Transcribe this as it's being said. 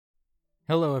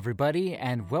Hello, everybody,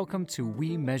 and welcome to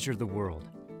We Measure the World,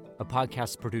 a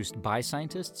podcast produced by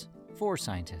scientists for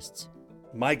scientists.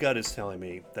 My gut is telling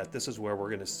me that this is where we're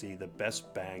going to see the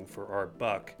best bang for our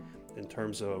buck in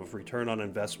terms of return on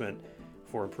investment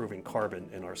for improving carbon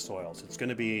in our soils. It's going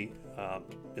to be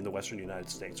in the Western United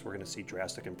States. We're going to see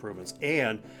drastic improvements.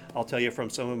 And I'll tell you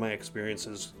from some of my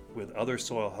experiences with other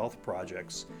soil health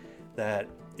projects that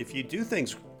if you do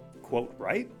things, quote,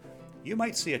 right, you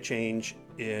might see a change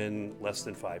in less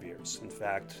than 5 years. In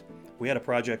fact, we had a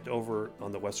project over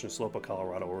on the western slope of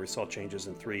Colorado where we saw changes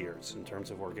in 3 years in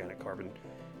terms of organic carbon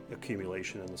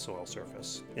accumulation in the soil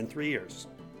surface. In 3 years.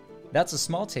 That's a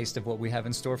small taste of what we have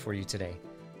in store for you today.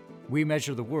 We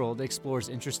Measure the World explores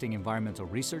interesting environmental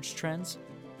research trends,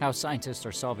 how scientists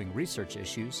are solving research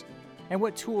issues, and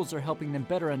what tools are helping them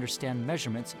better understand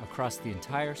measurements across the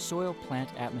entire soil-plant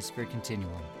atmosphere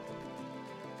continuum.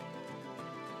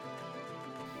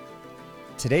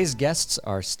 Today's guests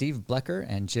are Steve Blecker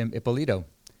and Jim Ippolito.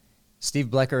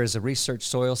 Steve Blecker is a research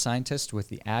soil scientist with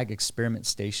the Ag Experiment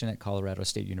Station at Colorado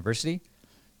State University.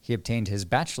 He obtained his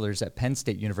bachelor's at Penn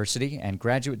State University and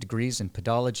graduate degrees in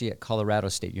pathology at Colorado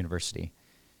State University.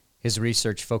 His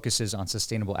research focuses on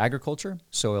sustainable agriculture,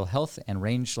 soil health, and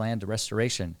rangeland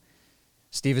restoration.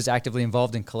 Steve is actively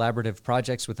involved in collaborative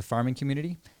projects with the farming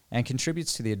community and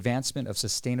contributes to the advancement of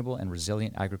sustainable and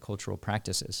resilient agricultural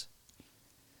practices.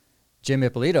 Jim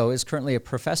Ippolito is currently a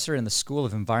professor in the School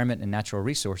of Environment and Natural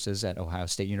Resources at Ohio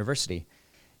State University.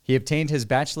 He obtained his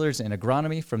bachelor's in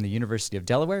agronomy from the University of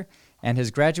Delaware and his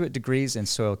graduate degrees in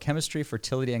soil chemistry,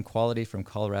 fertility, and quality from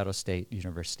Colorado State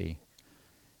University.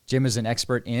 Jim is an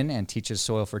expert in and teaches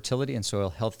soil fertility and soil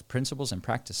health principles and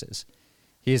practices.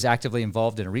 He is actively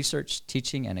involved in research,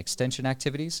 teaching, and extension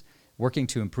activities, working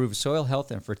to improve soil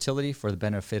health and fertility for the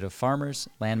benefit of farmers,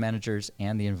 land managers,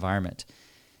 and the environment.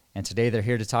 And today they're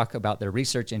here to talk about their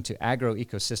research into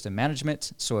agroecosystem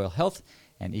management, soil health,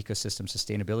 and ecosystem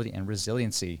sustainability and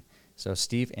resiliency. So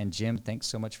Steve and Jim, thanks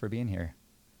so much for being here.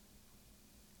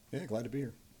 Yeah, glad to be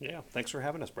here. Yeah, thanks for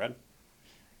having us, Brad.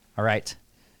 All right.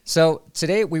 So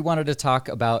today we wanted to talk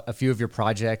about a few of your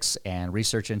projects and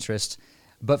research interests.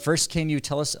 But first, can you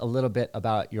tell us a little bit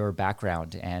about your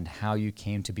background and how you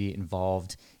came to be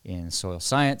involved in soil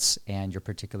science and your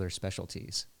particular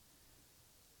specialties?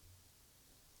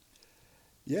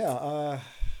 Yeah,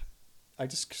 I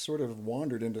just sort of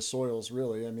wandered into soils,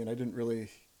 really. I mean, I didn't really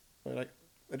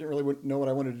know what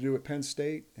I wanted to do at Penn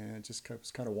State, and just was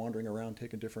kind of wandering around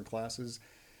taking different classes.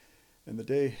 And the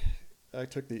day I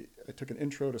took an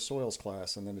intro to soils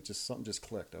class, and then something just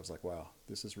clicked. I was like, wow,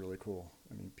 this is really cool.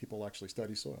 I mean, people actually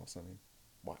study soils. I mean,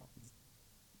 wow.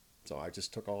 So I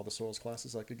just took all the soils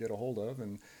classes I could get a hold of,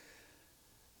 and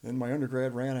then my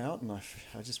undergrad ran out, and I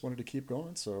just wanted to keep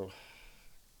going. So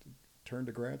turned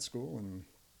to grad school and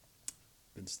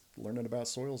been learning about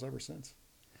soils ever since.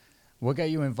 What got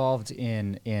you involved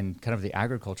in kind of the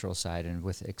agricultural side and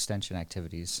with extension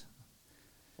activities?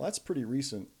 Well, that's pretty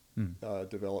recent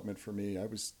development for me. I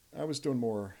was doing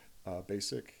more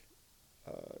basic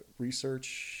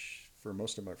research for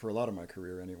a lot of my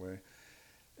career anyway,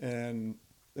 and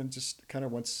then just kind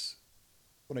of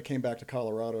when I came back to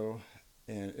Colorado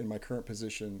and in my current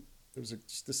position, there was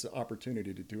just this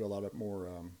opportunity to do a lot of more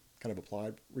kind of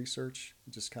applied research,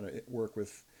 just kind of work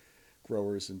with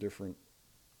growers in different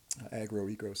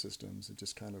agroecosystems, and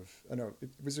just kind of, I know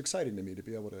it was exciting to me to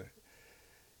be able to,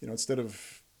 instead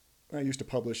of, I used to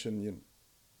publish in,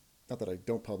 not that I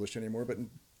don't publish anymore, but in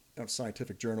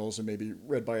scientific journals and maybe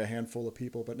read by a handful of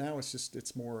people, but now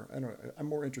it's more, I'm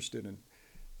more interested in,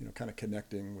 kind of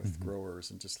connecting with growers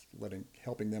and just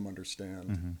helping them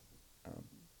understand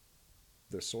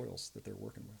the soils that they're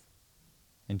working with.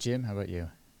 And Jim, how about you?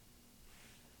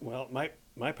 Well,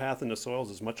 my path into soils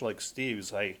is much like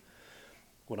Steve's.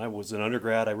 When I was an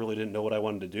undergrad, I really didn't know what I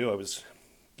wanted to do. I was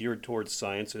geared towards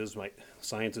sciences. My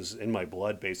science is in my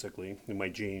blood, basically, in my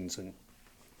genes. And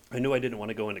I knew I didn't want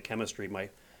to go into chemistry. My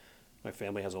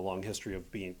family has a long history of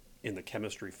being in the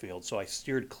chemistry field, so I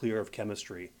steered clear of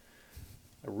chemistry.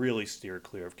 I really steered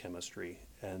clear of chemistry.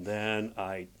 And then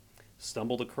I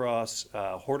stumbled across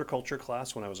a horticulture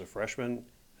class when I was a freshman.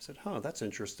 I said, that's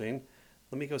interesting.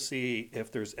 Let me go see if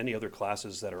there's any other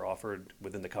classes that are offered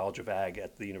within the College of Ag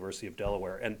at the University of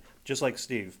Delaware. And just like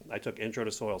Steve, I took Intro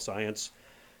to Soil Science,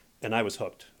 and I was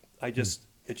hooked. It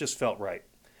just felt right.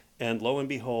 And lo and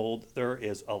behold, there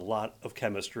is a lot of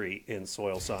chemistry in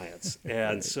soil science.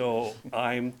 And so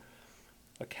I'm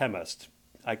a chemist.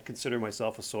 I consider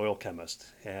myself a soil chemist,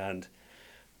 and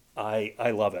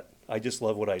I love it. I just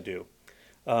love what I do.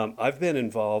 I've been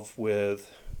involved with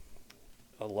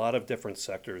a lot of different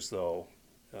sectors, though.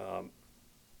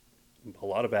 A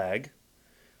lot of ag,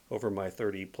 over my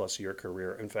 30-plus year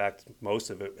career. In fact, most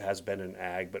of it has been in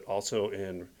ag, but also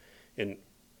in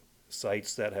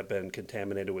sites that have been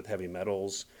contaminated with heavy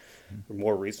metals.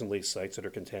 More recently, sites that are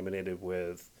contaminated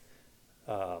with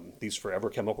these forever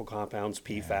chemical compounds,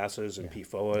 PFASs and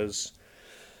PFOAs.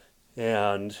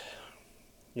 And,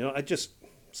 I just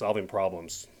solving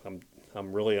problems.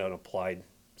 I'm really an applied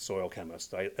soil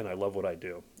chemist, and I love what I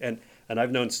do. And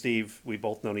I've known Steve, we've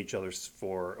both known each other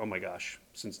for, oh my gosh,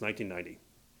 since 1990.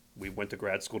 We went to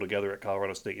grad school together at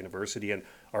Colorado State University, and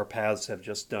our paths have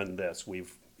just done this.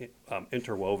 We've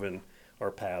interwoven our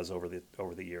paths over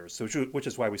the years, so which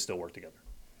is why we still work together.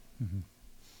 Mm-hmm.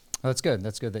 Well, that's good.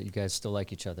 That's good that you guys still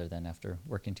like each other then after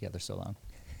working together so long.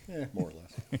 Yeah, more or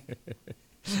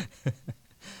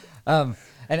less.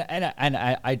 And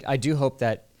I do hope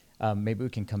that maybe we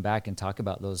can come back and talk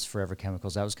about those forever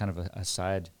chemicals. That was kind of a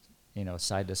side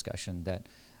discussion that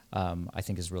I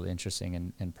think is really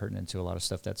interesting and pertinent to a lot of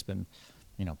stuff that's been,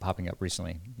 popping up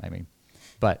recently.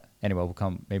 But anyway, we'll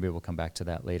come back to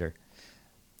that later.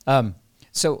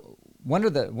 So one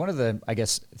of the I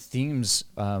guess themes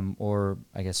or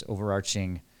I guess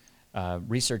overarching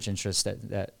research interests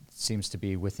that seems to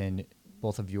be within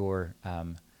both of your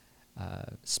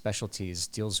specialties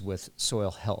deals with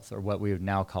soil health, or what we would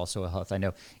now call soil health. I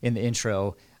know in the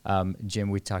intro, Jim,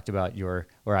 we talked about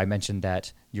I mentioned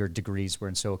that your degrees were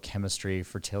in soil chemistry,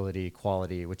 fertility,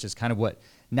 quality, which is kind of what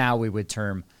now we would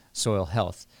term soil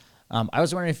health. I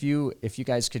was wondering if you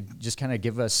guys could just kind of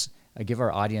give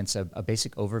our audience a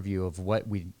basic overview of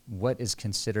what is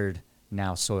considered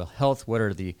now soil health. What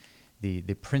are the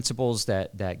principles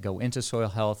that go into soil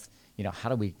health? How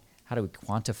do we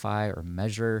quantify or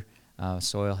measure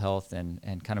soil health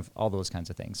and kind of all those kinds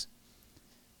of things?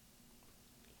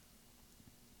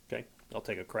 Okay, I'll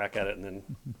take a crack at it and then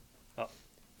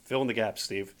fill in the gaps,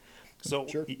 Steve. So,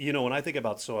 Sure. When I think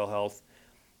about soil health,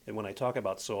 and when I talk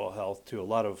about soil health to a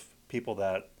lot of people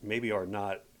that maybe are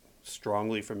not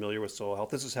strongly familiar with soil health,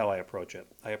 this is how I approach it.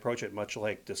 I approach it much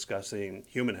like discussing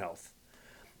human health.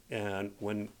 And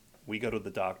when we go to the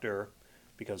doctor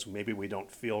because maybe we don't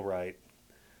feel right,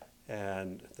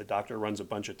 and the doctor runs a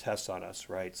bunch of tests on us,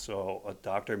 right? So a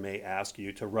doctor may ask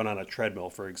you to run on a treadmill,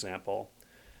 for example,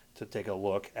 to take a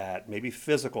look at maybe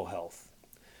physical health.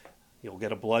 You'll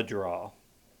get a blood draw.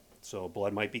 So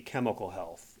blood might be chemical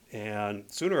health. And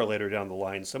sooner or later down the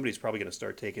line, somebody's probably going to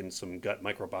start taking some gut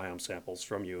microbiome samples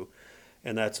from you,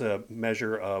 and that's a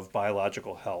measure of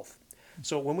biological health.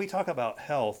 So when we talk about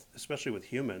health, especially with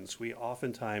humans, we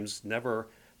oftentimes never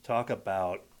talk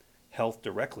about health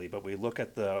directly, but we look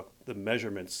at the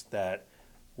measurements that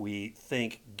we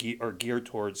think are geared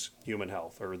towards human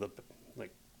health, or the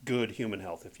good human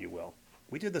health, if you will.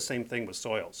 We did the same thing with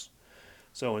soils.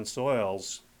 So in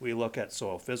soils, we look at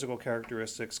soil physical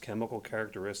characteristics, chemical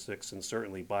characteristics, and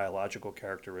certainly biological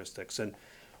characteristics. And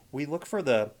we look for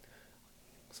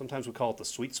sometimes we call it the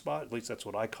sweet spot, at least that's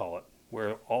what I call it,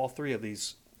 where all three of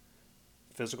these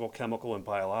physical, chemical, and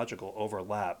biological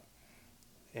overlap.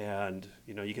 And,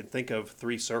 you can think of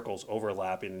three circles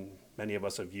overlapping. Many of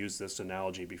us have used this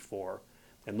analogy before.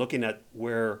 And looking at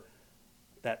where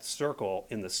that circle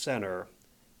in the center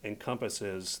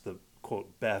encompasses the,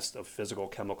 quote, best of physical,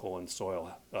 chemical, and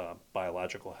soil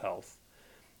biological health.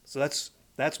 So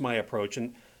that's my approach.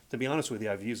 And to be honest with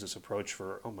you, I've used this approach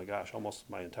for, oh my gosh, almost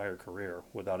my entire career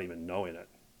without even knowing it.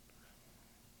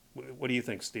 What do you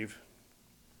think, Steve?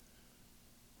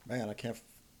 Man,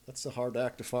 that's a hard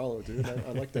act to follow, dude.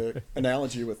 I like the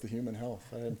analogy with the human health.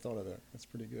 I hadn't thought of that. That's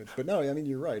pretty good. But no,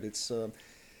 you're right. It's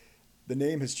the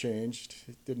name has changed.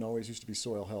 It didn't always used to be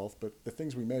soil health, but the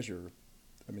things we measure,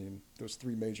 those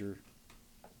three major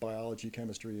biology,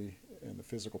 chemistry, and the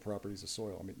physical properties of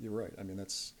soil. You're right.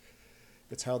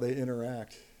 It's how they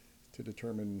interact to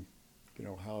determine,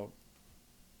 how,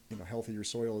 healthy your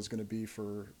soil is going to be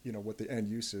for, what the end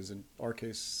use is. In our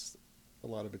case, a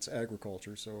lot of it's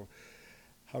agriculture. So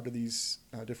how do these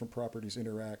different properties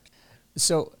interact?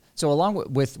 So along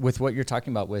with what you're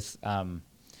talking about with,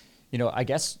 I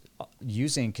guess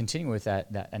continuing with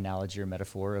that analogy or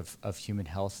metaphor of human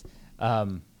health,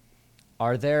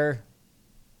 are there,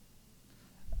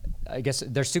 I guess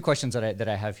there's two questions that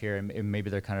I have here, and maybe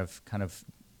they're kind of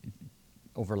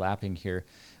overlapping here,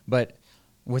 but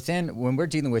when we're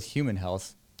dealing with human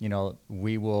health,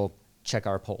 we will check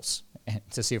our pulse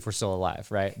to see if we're still alive,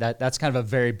 right? That's kind of a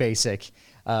very basic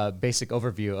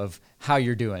overview of how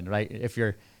you're doing, right? If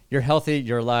you're healthy,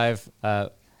 you're alive.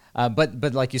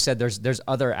 But like you said, there's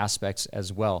other aspects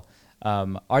as well.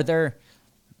 Are there,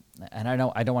 and I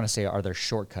don't want to say are there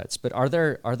shortcuts, but are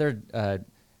there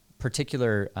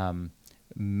particular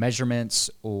measurements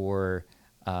or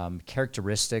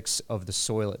characteristics of the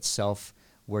soil itself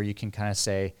where you can kind of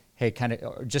say, hey,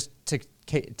 or just to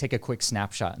take a quick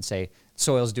snapshot and say,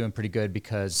 soil's doing pretty good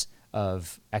because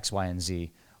of X, Y, and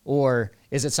Z? Or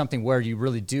is it something where you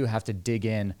really do have to dig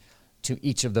in to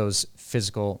each of those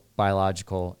physical,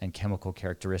 biological, and chemical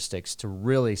characteristics to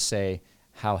really say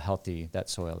how healthy that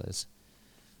soil is?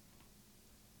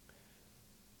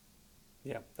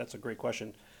 Yeah, that's a great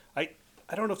question. I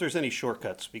don't know if there's any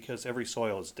shortcuts because every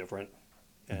soil is different,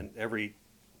 and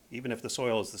even if the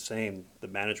soil is the same, the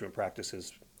management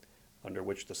practices under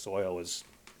which the soil is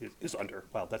under,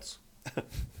 well, that's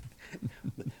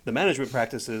the management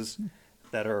practices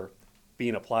that are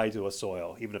being applied to a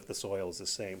soil, even if the soil is the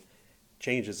same,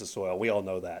 changes the soil. We all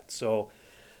know that. So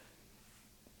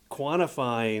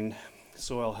quantifying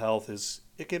soil health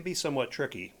it can be somewhat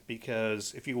tricky,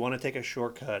 because if you want to take a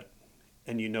shortcut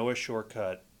and you know a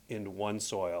shortcut in one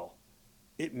soil,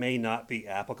 it may not be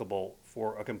applicable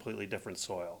for a completely different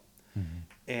soil. Mm-hmm.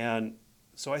 And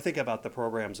so I think about the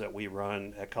programs that we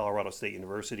run at Colorado State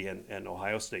University and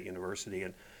Ohio State University,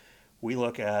 and we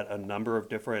look at a number of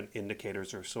different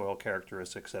indicators or soil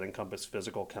characteristics that encompass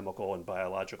physical, chemical, and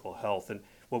biological health. And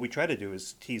what we try to do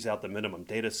is tease out the minimum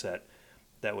data set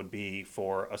that would be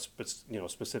for a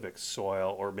specific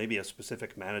soil, or maybe a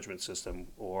specific management system,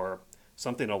 or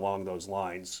something along those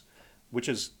lines, which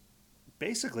is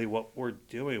basically what we're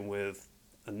doing with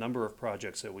a number of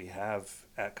projects that we have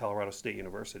at Colorado State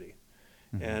University.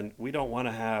 Mm-hmm. And we don't want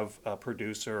to have a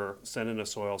producer send in a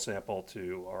soil sample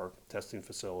to our testing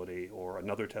facility or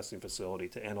another testing facility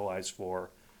to analyze for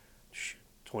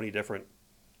 20 different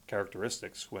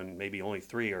characteristics when maybe only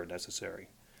 3 are necessary.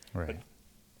 Right.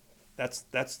 But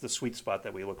that's the sweet spot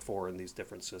that we look for in these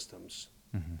different systems.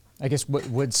 Mm-hmm. I guess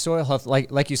would soil health,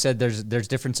 like you said, there's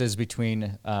differences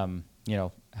between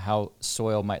how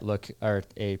soil might look, or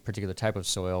a particular type of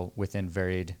soil within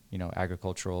varied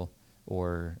agricultural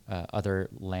or other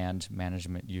land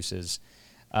management uses.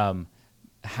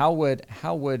 How would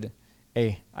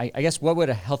I guess what would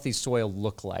a healthy soil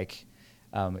look like,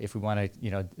 if we want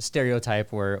to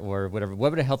stereotype or whatever?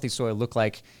 What would a healthy soil look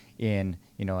like in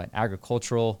an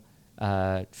agricultural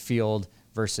field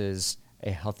versus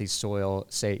a healthy soil,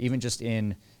 say even just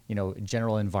in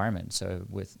general environment? So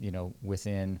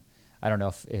within, I don't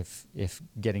know if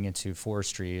getting into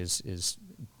forestry is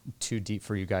too deep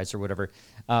for you guys or whatever,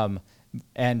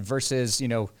 and versus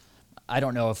I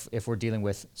don't know if we're dealing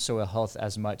with soil health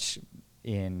as much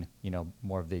in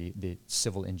more of the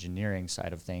civil engineering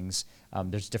side of things.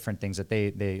 There's different things that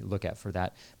they look at for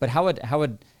that. But how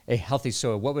would a healthy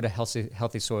soil, what would a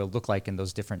healthy soil look like in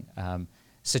those different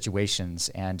situations?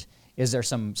 And is there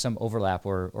some overlap,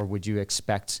 or would you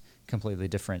expect completely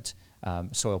different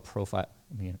soil profile?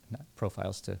 I mean, not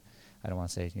profiles to, I don't want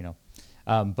to say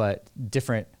but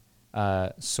different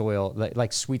soil,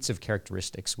 like suites of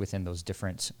characteristics within those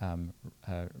different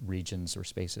regions or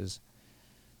spaces.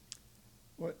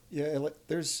 Well, yeah,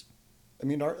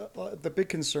 the big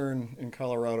concern in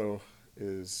Colorado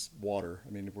is water.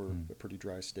 I mean, we're a pretty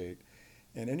dry state,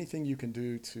 and anything you can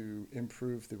do to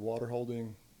improve the water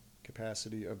holding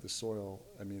capacity of the soil,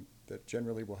 that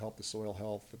generally will help the soil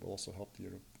health. It will also help the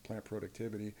plant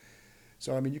productivity.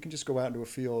 So, you can just go out into a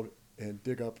field and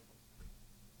dig up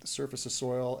the surface of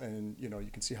soil, and you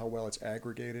can see how well it's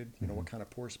aggregated. What kind of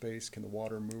pore space can the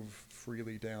water move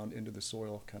freely down into the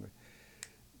soil,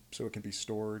 so it can be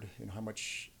stored. How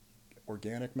much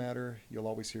organic matter. You'll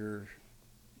always hear,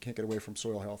 can't get away from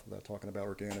soil health without talking about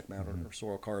organic matter or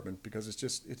soil carbon, because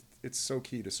it's so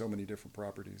key to so many different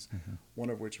properties.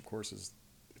 One of which, of course, is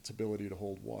its ability to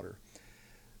hold water.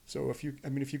 So if you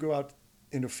go out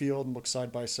in a field and look side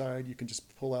by side, you can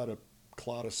just pull out a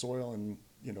clod of soil and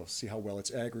see how well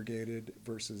it's aggregated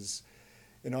versus,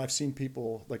 I've seen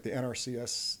people like the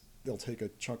NRCS, they'll take a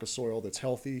chunk of soil that's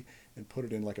healthy and put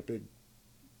it in like a big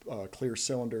clear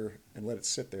cylinder and let it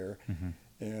sit there.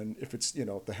 And if it's,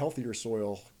 the healthier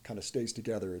soil kind of stays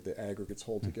together, the aggregates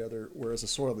hold together, whereas a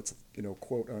soil that's,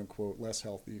 quote unquote, less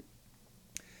healthy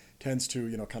tends to,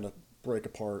 kind of break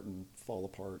apart and fall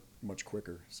apart much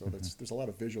quicker. So there's a lot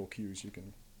of visual cues you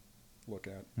can look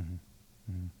at.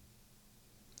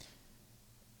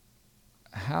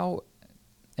 How,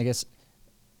 I guess,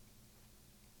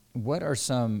 what are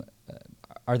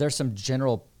are there some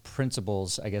general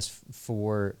principles, I guess,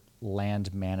 for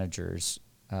land managers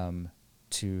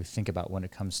to think about when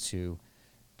it comes to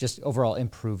just overall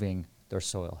improving their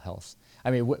soil health?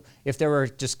 If there were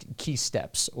just key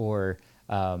steps or,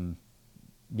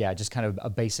 just kind of a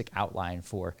basic outline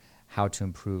for how to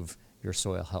improve your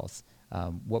soil health,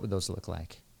 what would those look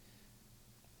like?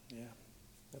 Yeah,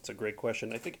 that's a great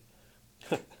question. I think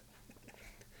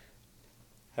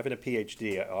Having a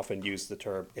PhD, I often use the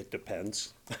term "it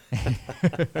depends,"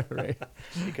 Right.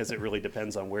 because it really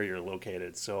depends on where you're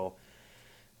located. So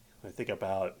I think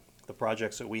about the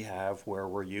projects that we have where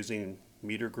we're using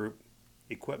meter group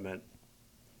equipment.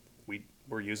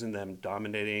 We're using them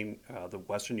dominating the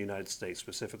western United States,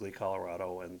 specifically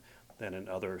Colorado, and then in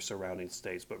other surrounding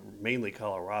states, but mainly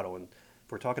Colorado. And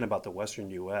if we're talking about the western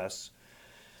U.S.,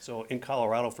 so in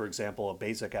Colorado, for example, a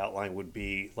basic outline would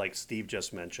be, like Steve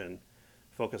just mentioned,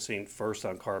 focusing first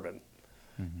on carbon.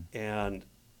 And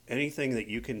anything that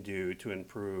you can do to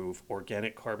improve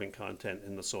organic carbon content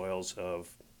in the soils of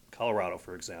Colorado,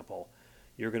 for example,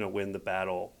 you're going to win the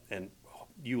battle, and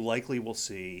you likely will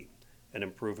see an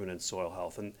improvement in soil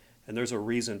health. And there's a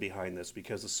reason behind this,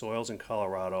 because the soils in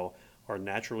Colorado are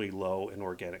naturally low in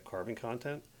organic carbon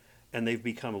content, and they've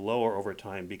become lower over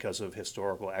time because of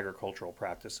historical agricultural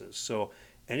practices. So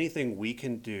anything we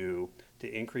can do to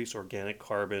increase organic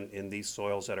carbon in these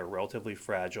soils that are relatively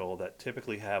fragile, that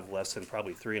typically have less than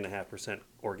probably 3.5%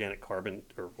 organic carbon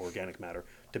or organic matter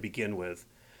to begin with,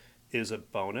 is a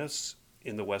bonus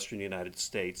in the western United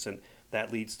States. And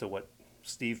that leads to what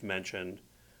Steve mentioned: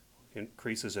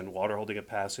 increases in water holding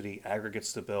capacity, aggregate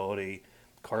stability.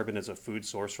 Carbon is a food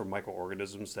source for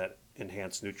microorganisms that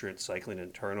enhance nutrient cycling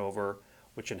and turnover,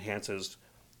 which enhances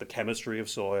the chemistry of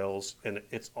soils, and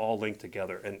it's all linked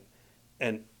together.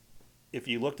 And if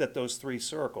you looked at those three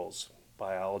circles,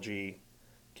 biology,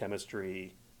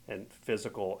 chemistry, and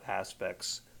physical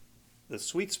aspects, the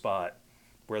sweet spot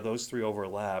where those three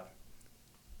overlap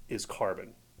is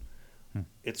carbon.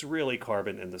 It's really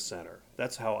carbon in the center.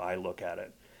 That's how I look at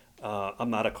it. I'm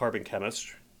not a carbon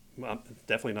chemist. I'm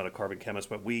definitely not a carbon chemist,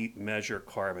 but we measure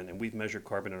carbon, and we've measured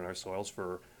carbon in our soils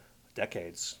for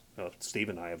decades. Steve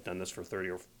and I have done this for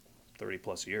 30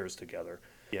 plus years together.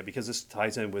 Yeah, because this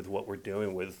ties in with what we're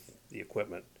doing with the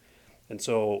equipment. And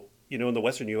so, in the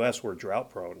western U.S., we're drought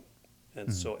prone.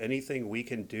 And so anything we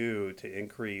can do to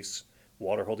increase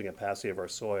water holding capacity of our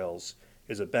soils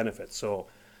is a benefit. So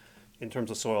in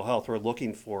terms of soil health, we're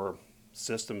looking for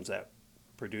systems that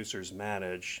producers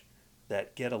manage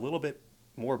that get a little bit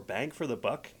more bang for the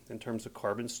buck in terms of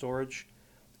carbon storage,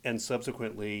 and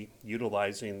subsequently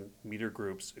utilizing meter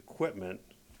groups equipment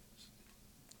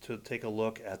to take a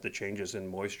look at the changes in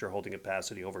moisture holding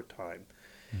capacity over time.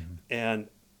 And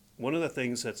one of the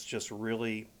things that's just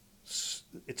really,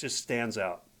 it just stands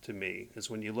out to me, is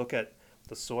when you look at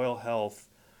the soil health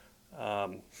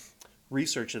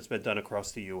research that's been done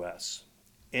across the U.S.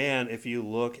 And if you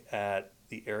look at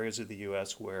the areas of the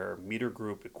U.S. where meter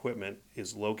group equipment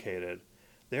is located,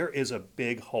 there is a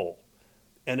big hole,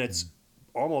 and it's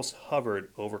almost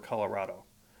hovered over Colorado.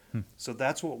 So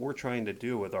that's what we're trying to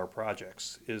do with our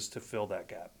projects, is to fill that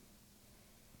gap.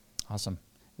 Awesome.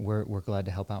 We're glad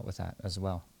to help out with that as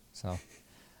well. So,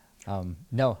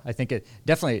 no, I think it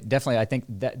definitely. I think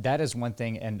that is one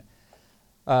thing, and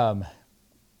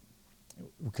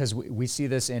because we see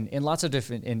this in lots of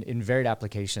different in varied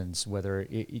applications, whether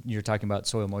you're talking about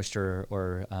soil moisture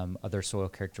or other soil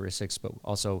characteristics, but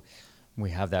also we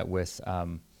have that with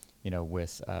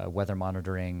weather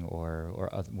monitoring or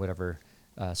whatever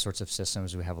sorts of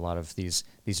systems. We have a lot of these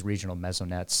regional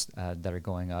mesonets that are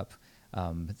going up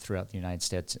throughout the United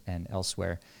States and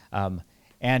elsewhere.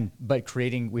 But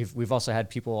creating, we've also had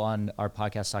people on our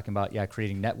podcast talking about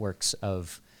creating networks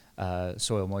of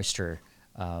soil moisture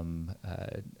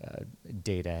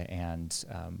data and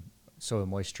soil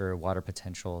moisture, water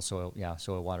potential, soil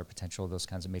water potential, those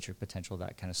kinds of matrix potential,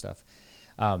 that kind of stuff.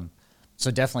 So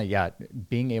definitely,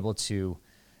 being able to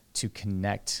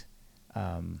connect.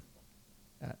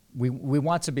 We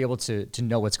want to be able to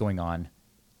know what's going on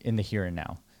in the here and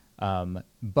now,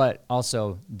 but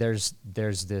also there's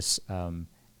this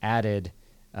added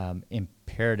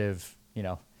imperative,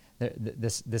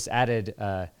 this added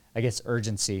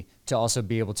urgency to also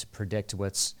be able to predict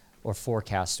or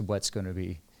forecast what's going to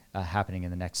be happening in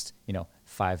the next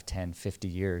 5, 10, 50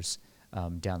 years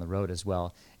down the road as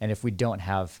well. And if we don't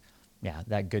have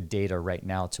that good data right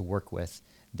now to work with,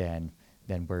 then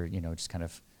we're just kind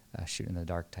of shooting in the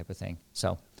dark type of thing.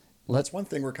 So that's one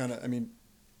thing we're kind of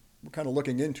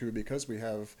looking into, because we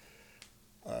have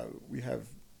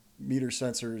meter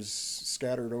sensors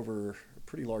scattered over a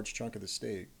pretty large chunk of the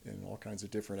state in all kinds of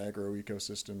different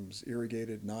agroecosystems,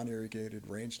 irrigated, non-irrigated,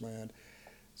 rangeland.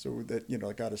 So that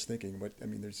it got us thinking.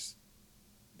 There's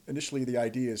initially the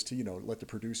idea is to let the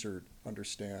producer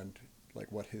understand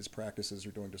what his practices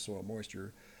are doing to soil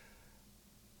moisture.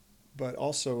 But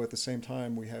also at the same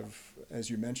time, we have, as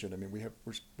you mentioned,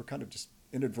 we're kind of just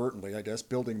inadvertently, I guess,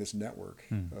 building this network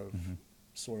of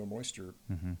soil moisture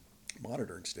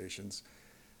monitoring stations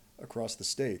across the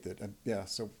state.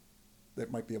 So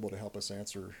that might be able to help us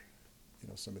answer,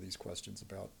 some of these questions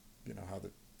about, how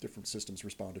the different systems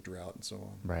respond to drought and so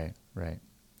on. Right, right.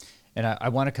 And I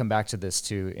want to come back to this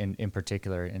too, in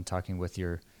particular, in talking with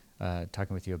you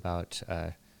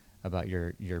about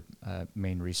your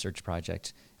main research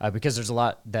project, because there's a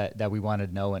lot that we want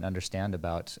to know and understand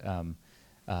about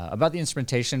the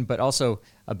instrumentation, but also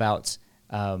about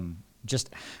just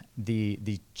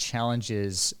the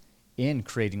challenges in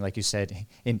creating, like you said,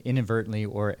 inadvertently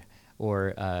or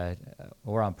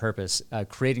on purpose,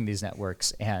 creating these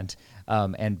networks and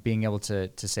being able to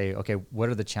say, okay, what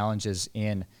are the challenges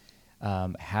in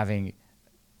having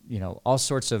all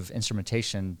sorts of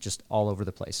instrumentation just all over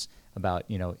the place about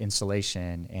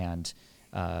insulation and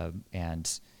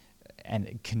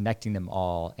connecting them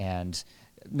all, and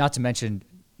not to mention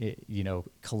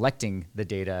collecting the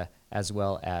data as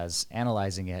well as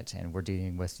analyzing it, and we're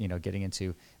dealing with getting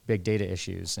into big data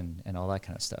issues and all that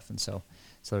kind of stuff. And so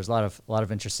there's a lot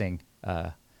of interesting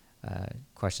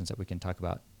questions that we can talk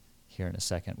about here in a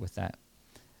second with that.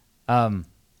 I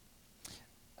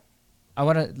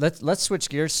want to let's switch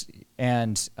gears,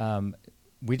 and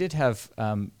we did have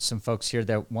some folks here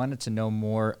that wanted to know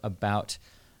more about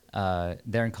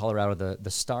there in Colorado,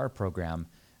 the STAR program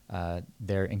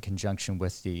there in conjunction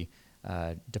with the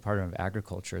Department of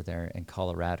Agriculture there in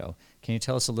Colorado. Can you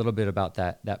tell us a little bit about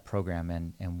that program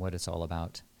and what it's all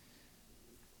about?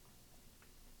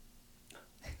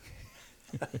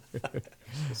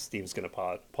 Steve's going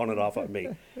to pawn it off on me.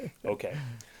 Okay.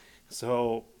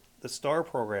 So the STAR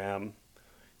program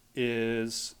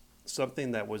is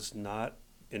something that was not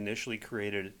initially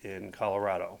created in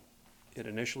Colorado. It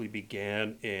initially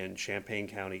began in Champaign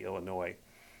County, Illinois.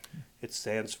 It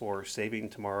stands for Saving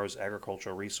Tomorrow's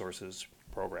Agricultural Resources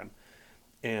Program.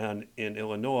 And in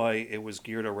Illinois, it was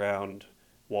geared around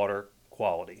water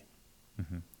quality.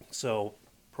 Mm-hmm. So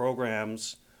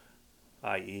programs,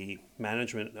 i.e.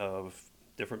 management of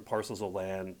different parcels of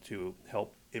land to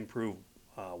help improve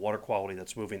water quality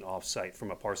that's moving off-site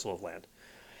from a parcel of land.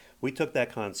 We took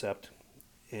that concept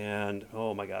and,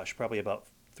 oh my gosh, probably about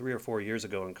 3 or 4 years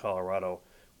ago in Colorado,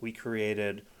 we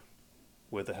created,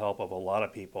 with the help of a lot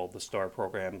of people, the STAR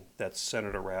program that's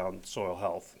centered around soil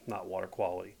health, not water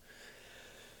quality.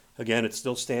 Again, it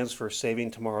still stands for Saving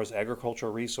Tomorrow's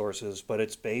Agricultural Resources, but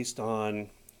it's based on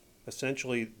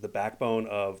essentially the backbone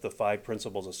of the 5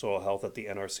 principles of soil health that the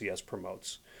NRCS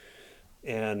promotes.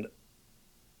 And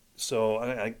so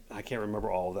I can't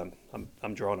remember all of them.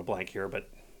 I'm drawing a blank here, but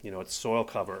it's soil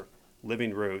cover,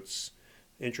 living roots,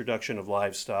 introduction of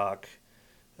livestock.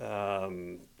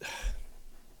 There's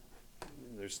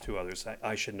 2 others.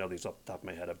 I should know these off the top of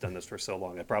my head. I've done this for so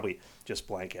long. I probably just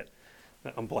blank it.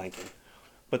 I'm blanking.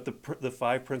 But the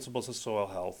 5 principles of soil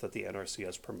health that the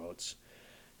NRCS promotes.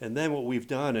 And then what we've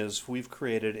done is we've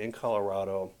created in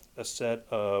Colorado a set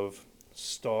of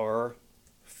STAR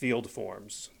field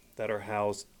forms that are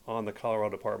housed on the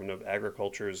Colorado Department of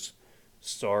Agriculture's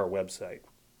STAR website.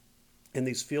 And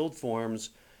these field forms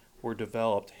were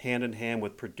developed hand in hand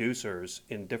with producers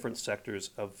in different sectors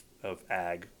of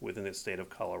ag within the state of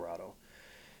Colorado.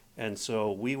 And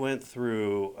so we went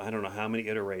through, I don't know how many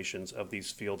iterations of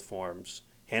these field forms,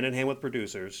 hand in hand with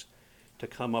producers, to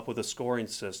come up with a scoring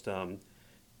system.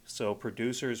 So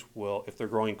producers will, if they're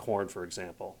growing corn, for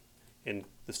example, in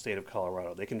the state of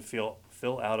Colorado, they can fill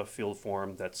out a field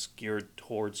form that's geared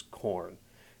towards corn.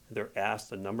 They're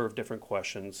asked a number of different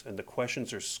questions, and the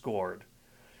questions are scored.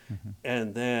 Mm-hmm.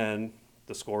 And then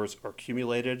the scores are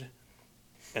accumulated,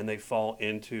 and they fall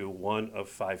into one of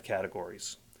 5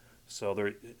 categories.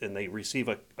 So they receive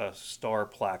a STAR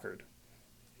placard.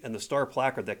 And the STAR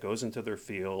placard that goes into their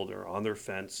field or on their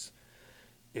fence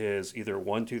is either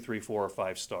 1, 2, 3, 4, or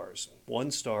 5 stars.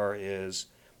 1 star is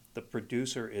the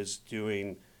producer is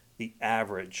doing the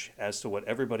average as to what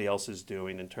everybody else is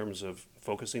doing in terms of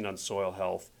focusing on soil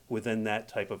health within that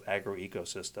type of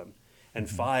agroecosystem. And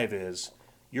 5 is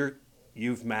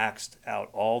you've maxed out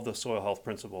all the soil health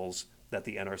principles that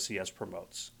the NRCS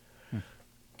promotes.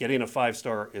 Getting a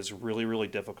 5-star is really, really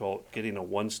difficult. Getting a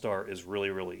 1-star is really,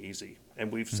 really easy.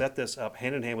 And we've set this up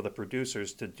hand in hand with the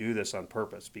producers to do this on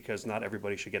purpose, because not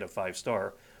everybody should get a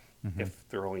 5-star if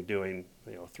they're only doing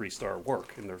 3-star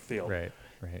work in their field. Right,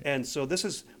 right. And so this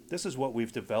is what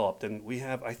we've developed, and we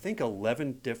have, I think,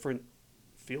 11 different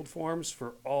field forms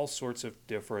for all sorts of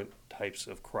different types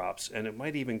of crops, and it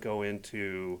might even go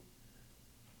into.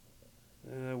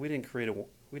 We didn't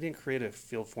create a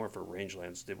field form for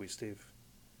rangelands, did we, Steve?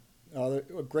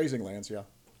 Grazing lands, yeah.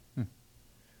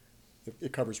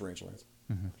 It covers rangelands.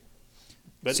 Mm-hmm.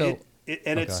 But so,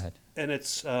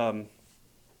 it's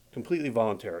completely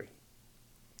voluntary.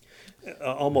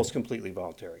 Almost completely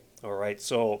voluntary. All right.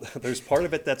 So there's part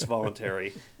of it that's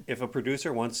voluntary. If a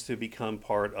producer wants to become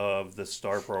part of the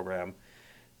STAR program,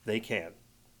 they can.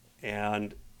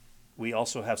 And we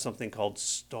also have something called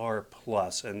STAR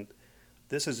Plus, and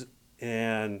this is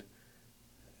the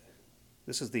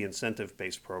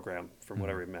incentive-based program from what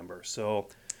I remember. So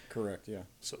Correct, yeah.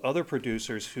 So other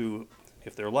producers who,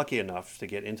 if they're lucky enough to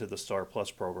get into the STAR Plus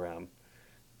program,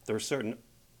 there are certain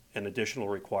and additional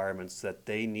requirements that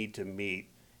they need to meet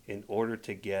in order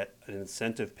to get an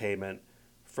incentive payment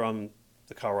from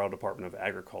the Colorado Department of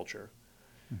Agriculture.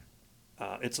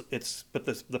 But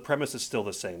the premise is still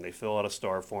the same. They fill out a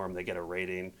STAR form, they get a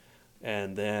rating,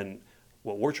 and then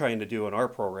what we're trying to do in our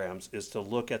programs is to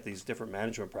look at these different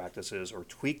management practices or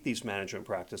tweak these management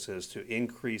practices to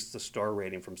increase the STAR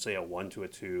rating from, say, a 1 to a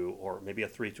 2 or maybe a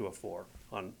 3 to a 4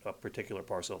 on a particular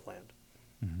parcel of land.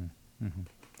 Mm-hmm. Mm-hmm.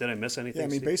 Did I miss anything? Yeah,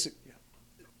 I mean,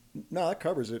 no, that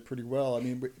covers it pretty well. I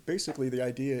mean, basically the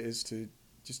idea is to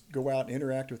just go out and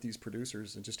interact with these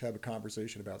producers and just have a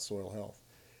conversation about soil health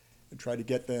and try to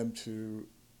get them to,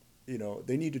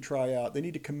 they need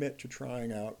to commit to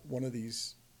trying out one of the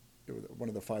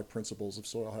 5 principles of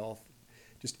soil health.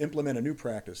 Just implement a new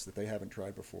practice that they haven't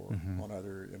tried before on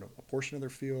either a portion of their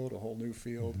field, a whole new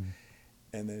field,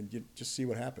 and then you just see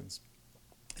what happens.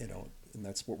 And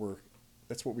that's what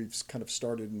we've kind of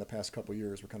started in the past couple of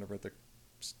years. We're kind of at the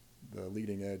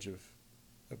leading edge of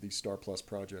these STAR Plus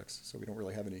projects. So we don't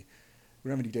have any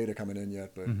data coming in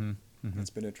yet, but it's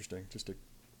been interesting just to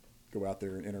go out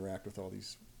there and interact with all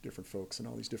these different folks and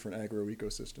all these different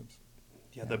agroecosystems.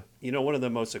 Yeah, one of the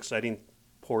most exciting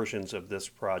portions of this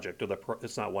project,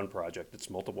 it's not one project, it's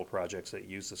multiple projects that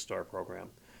use the STAR program.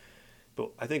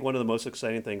 But I think one of the most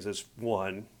exciting things is,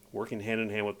 1, working hand in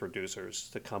hand with producers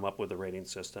to come up with a rating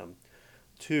system.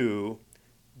 2,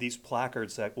 these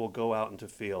placards that will go out into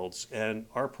fields, and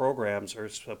our programs are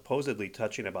supposedly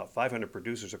touching about 500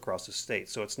 producers across the state,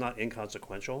 so it's not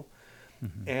inconsequential.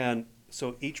 And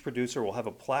so each producer will have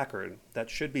a placard that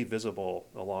should be visible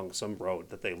along some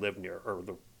road that they live near or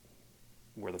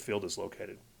where the field is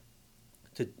located,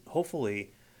 to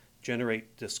hopefully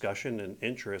generate discussion and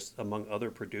interest among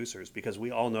other producers, because we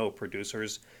all know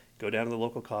producers go down to the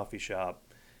local coffee shop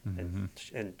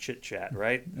and chit-chat,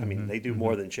 right? I mean, they do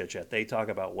more than chit-chat. They talk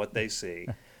about what they see.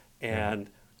 And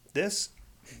this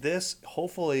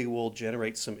hopefully will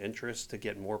generate some interest to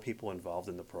get more people involved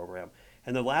in the program.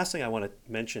 And the last thing I want to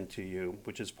mention to you,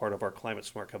 which is part of our Climate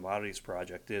Smart Commodities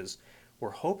project, is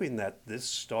we're hoping that this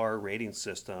STAR rating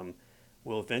system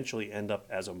will eventually end up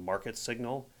as a market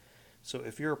signal. So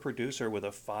if you're a producer with a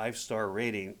 5-star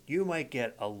rating, you might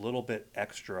get a little bit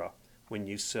extra when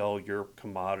you sell your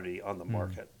commodity on the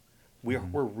market. We're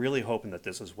really hoping that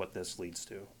this is what this leads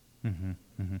to.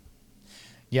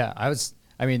 Yeah,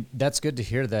 that's good to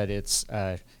hear that it's,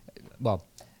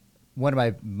 one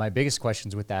of my biggest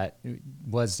questions with that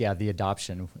was, the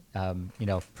adoption.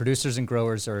 Producers and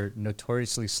growers are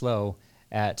notoriously slow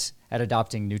at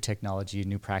adopting new technology,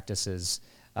 new practices,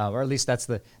 or at least that's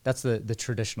the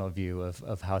traditional view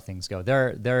of how things go.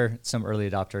 There are some early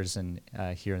adopters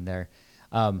here and there,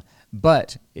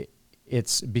 but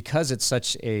it's because it's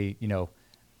such a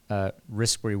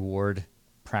risk reward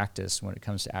practice when it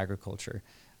comes to agriculture,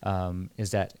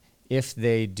 is that if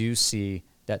they do see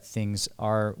that things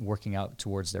are working out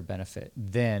towards their benefit,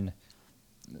 then,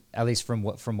 at least from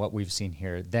what we've seen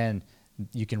here, then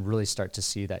you can really start to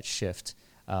see that shift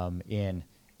in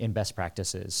best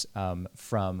practices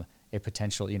from a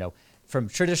potential, from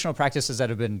traditional practices that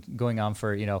have been going on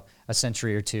for a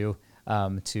century or two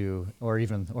to or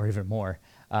even more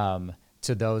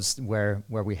to those where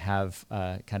we have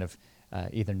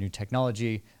either new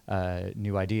technology,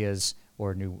 new ideas,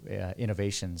 or new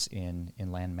innovations in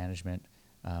land management.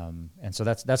 And so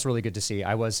that's really good to see.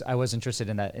 I was interested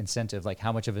in that incentive, like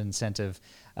how much of an incentive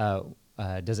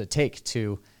does it take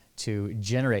to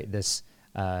generate this,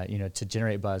 to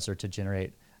generate buzz or to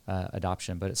generate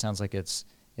adoption. But it sounds like it's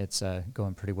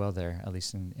going pretty well there, at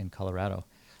least in Colorado.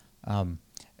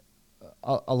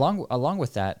 Along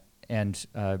with that, and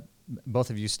both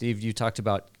of you, Steve, you talked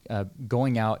about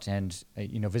going out and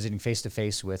visiting face to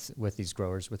face with these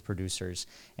growers, with producers,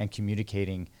 and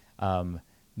communicating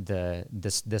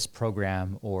this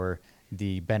program or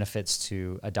the benefits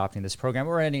to adopting this program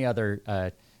or any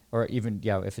other, or even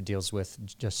if it deals with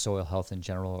just soil health in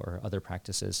general or other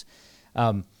practices.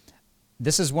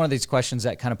 This is one of these questions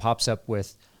that kind of pops up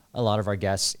with a lot of our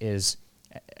guests is,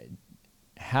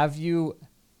 have you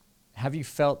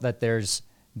felt that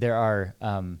there are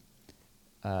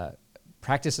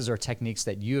practices or techniques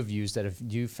that you have used that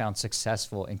you found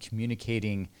successful in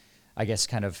communicating, I guess,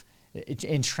 kind of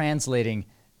in translating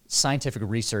scientific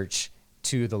research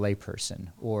to the layperson,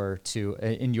 or to,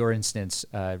 in your instance,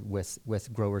 with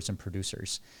growers and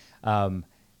producers?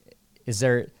 Is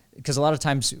there, because a lot of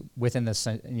times within the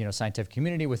scientific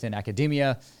community, within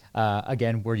academia,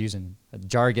 again, we're using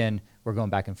jargon, we're going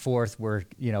back and forth, we're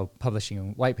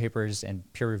publishing white papers and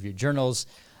peer-reviewed journals.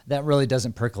 That really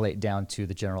doesn't percolate down to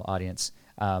the general audience,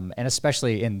 and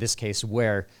especially in this case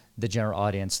where the general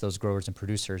audience, those growers and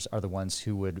producers, are the ones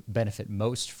who would benefit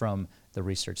most from the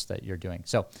research that you're doing.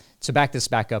 So to back this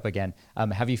back up again,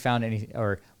 have you found any,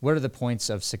 or what are the points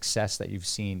of success that you've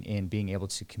seen in being able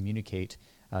to communicate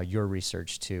your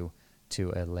research to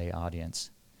a lay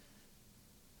audience?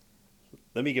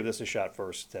 Let me give this a shot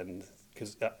first, and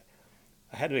because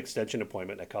I had an extension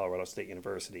appointment at Colorado State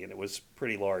University, and it was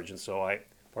pretty large, and so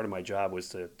part of my job was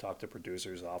to talk to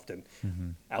producers often,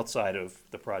 outside of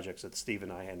the projects that Steve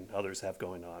and I and others have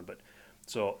going on. But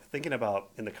so thinking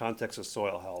about in the context of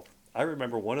soil health, I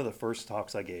remember one of the first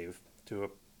talks I gave to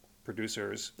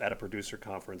producers at a producer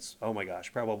conference. Oh my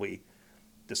gosh, probably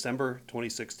December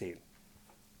 2016.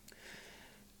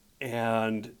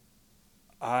 And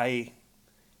I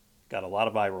got a lot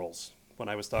of eye rolls when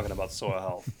I was talking about soil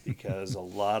health, because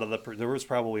there was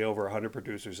probably over 100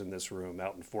 producers in this room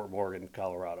out in Fort Morgan,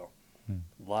 Colorado.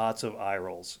 Lots of eye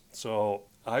rolls. So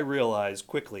I realized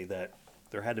quickly that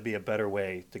there had to be a better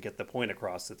way to get the point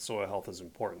across that soil health is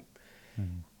important.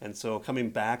 And so coming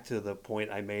back to the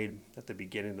point I made at the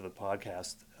beginning of the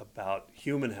podcast about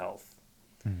human health,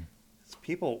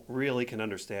 people really can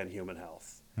understand human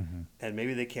health. And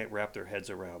maybe they can't wrap their heads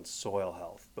around soil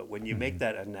health. But when you make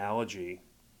that analogy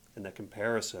and the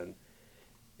comparison,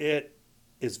 it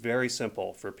is very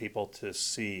simple for people to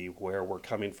see where we're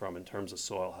coming from in terms of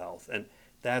soil health. And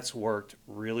that's worked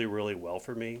really, really well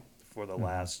for me for the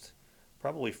last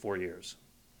probably 4 years.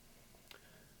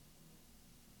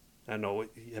 I don't know,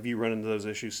 have you run into those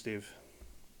issues, Steve?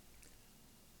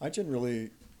 I generally,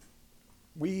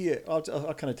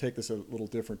 I'll kind of take this a little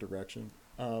different direction.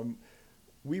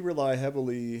 We rely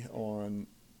heavily on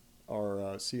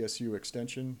our CSU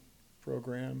extension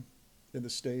program in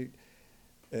the state,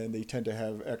 and they tend to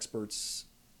have experts,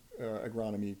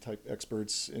 agronomy type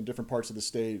experts in different parts of the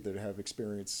state that have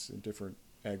experience in different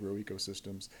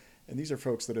agroecosystems. And these are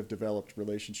folks that have developed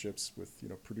relationships with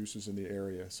producers in the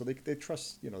area, so they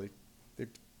trust, they've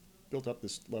built up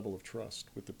this level of trust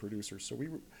with the producers. So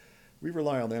we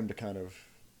rely on them to kind of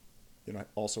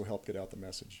also help get out the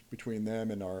message. Between them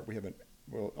and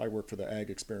I work for the Ag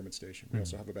Experiment Station. We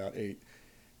also have about 8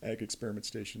 Ag Experiment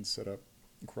Stations set up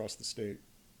across the state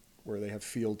where they have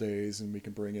field days, and we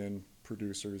can bring in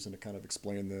producers and to kind of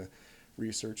explain the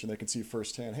research, and they can see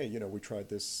firsthand, hey, we tried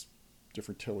this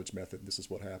different tillage method, and this is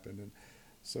what happened. And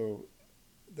so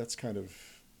that's kind of,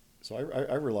 so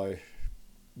I rely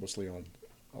mostly on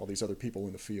all these other people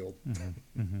in the field.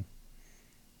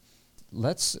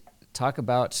 Let's talk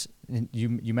about,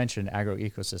 you mentioned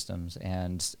agroecosystems,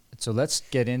 and so let's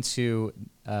get into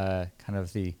kind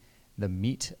of the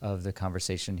meat of the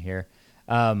conversation here.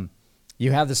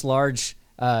 You have this large,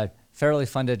 federally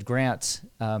funded grant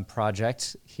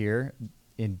project here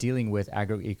in dealing with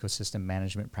agroecosystem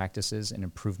management practices and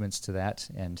improvements to that,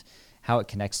 and how it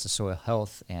connects to soil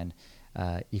health and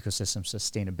ecosystem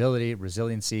sustainability,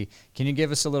 resiliency. Can you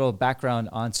give us a little background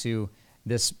onto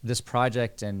this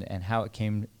project and how it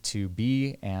came to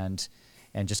be, and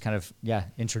just kind of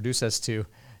introduce us to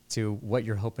what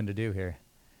you're hoping to do here?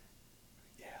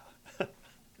 Yeah.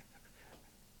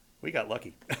 We got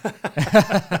lucky.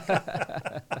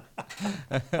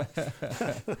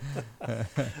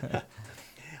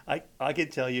 I can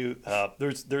tell you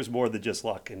there's more than just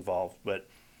luck involved, but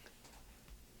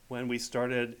when we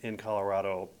started in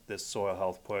Colorado this soil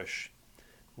health push,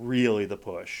 really the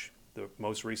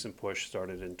most recent push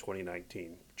started in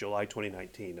 2019, July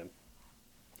 2019, and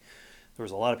there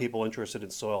was a lot of people interested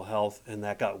in soil health, and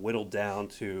that got whittled down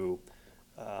to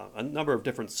a number of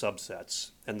different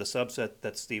subsets. And the subset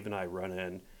that Steve and I run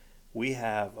in, we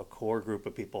have a core group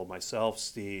of people, myself,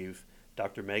 Steve,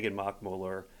 Dr. Megan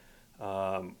Mockmuller.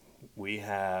 We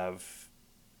have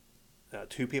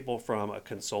 2 people from a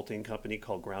consulting company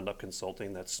called Ground Up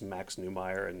Consulting. That's Max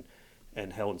Newmeyer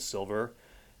and Helen Silver.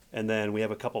 And then we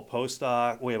have a couple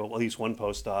postdoc. We have at least one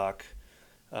postdoc.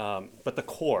 But the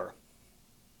core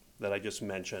that I just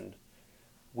mentioned,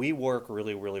 we work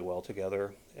really, really well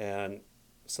together. And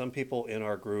some people in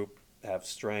our group have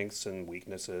strengths and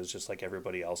weaknesses, just like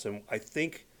everybody else. And I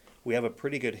think we have a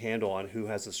pretty good handle on who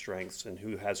has the strengths and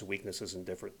who has weaknesses in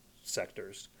different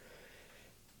sectors.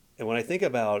 And when I think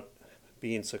about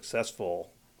being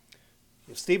successful,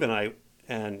 Steve and I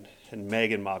and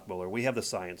Megan Mockmuller, we have the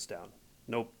science down.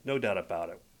 No doubt about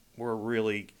it. we're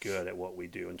really good at what we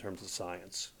do in terms of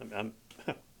science.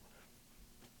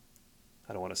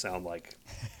 I don't want to sound like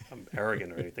I'm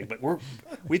arrogant or anything, but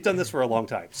we've done this for a long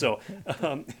time. So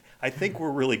I think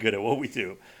we're really good at what we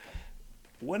do.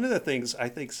 One of the things I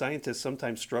think scientists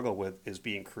sometimes struggle with is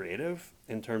being creative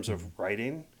in terms of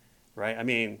writing, right? I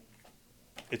mean,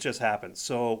 it just happens.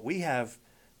 So we have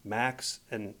Max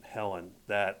and Helen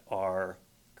that are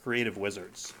creative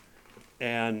wizards,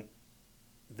 and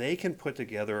they can put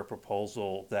together a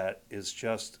proposal that is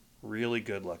just really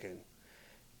good looking.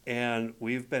 And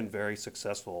we've been very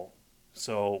successful.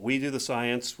 So we do the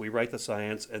science, we write the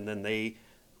science, and then they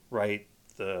write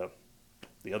the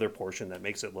other portion that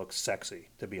makes it look sexy,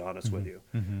 to be honest with you.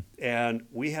 And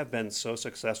we have been so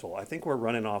successful. I think we're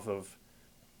running off of,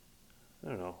 I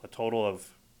don't know, a total of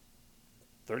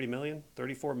 30 million,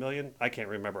 34 million. I can't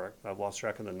remember. I've lost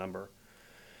track of the number.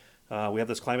 We have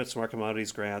this Climate Smart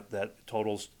Commodities grant that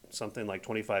totals something like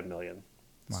 25 million.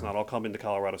 It's not all coming to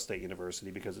Colorado State University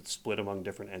because it's split among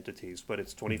different entities, but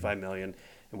it's 25 million.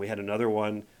 And we had another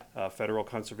one, Federal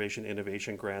Conservation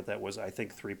Innovation Grant, that was, I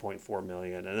think, 3.4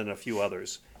 million, and then a few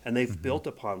others. And they've built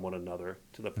upon one another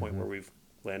to the point where we've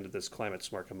landed this Climate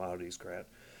Smart Commodities grant.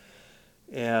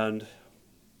 And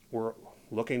we're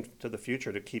looking to the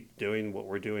future to keep doing what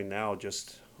we're doing now,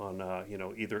 just on,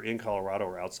 either in Colorado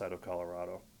or outside of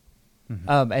Colorado.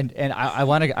 And I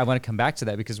want to come back to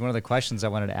that, because one of the questions I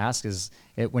wanted to ask is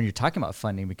when you're talking about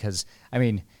funding, because I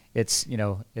mean it's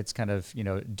kind of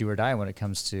do or die when it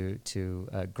comes to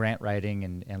grant writing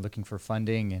and looking for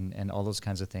funding and all those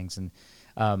kinds of things,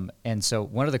 and so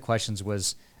one of the questions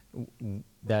was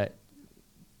that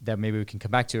maybe we can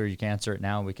come back to, or you can answer it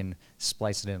now and we can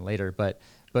splice it in later, but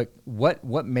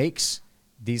what makes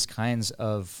these kinds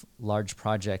of large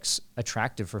projects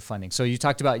attractive for funding? So you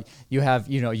talked about, you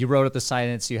wrote up the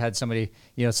science, you had somebody,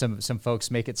 some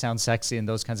folks make it sound sexy and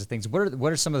those kinds of things.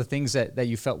 What are some of the things that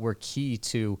you felt were key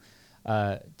to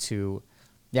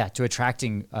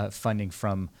attracting funding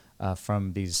from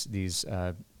these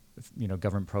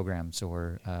government programs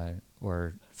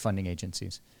or funding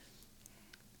agencies?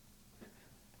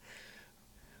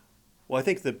 Well, I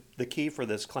think the key for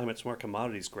this Climate Smart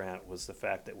Commodities grant was the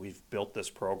fact that we've built this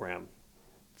program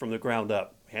from the ground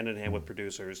up, hand in hand with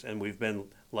producers, and we've been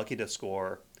lucky to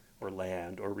score or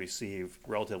land or receive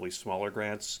relatively smaller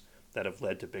grants that have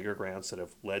led to bigger grants that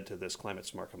have led to this Climate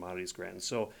Smart Commodities grant. And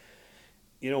so,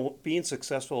 being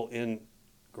successful in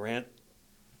grant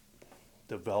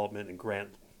development and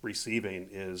grant receiving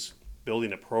is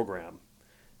building a program,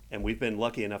 and we've been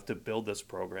lucky enough to build this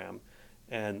program.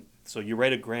 And so you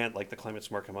write a grant like the Climate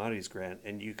Smart Commodities grant,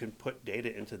 and you can put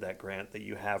data into that grant that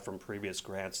you have from previous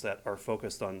grants that are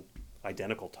focused on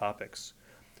identical topics.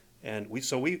 And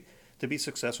to be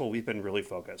successful, we've been really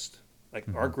focused. Like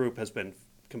our group has been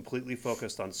completely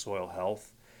focused on soil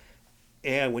health.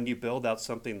 And when you build out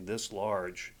something this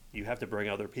large, you have to bring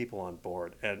other people on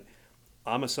board. And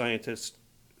I'm a scientist,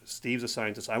 Steve's a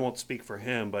scientist. I won't speak for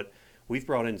him, but we've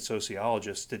brought in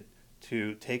sociologists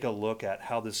to take a look at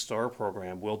how this STAR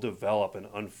program will develop and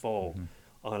unfold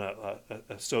on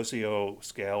a socio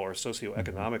scale or a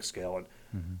socioeconomic scale. And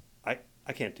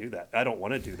I can't do that. I don't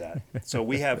want to do that. So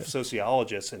we have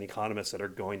sociologists and economists that are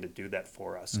going to do that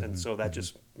for us. And so that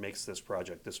just makes this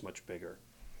project this much bigger.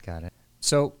 Got it.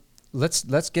 So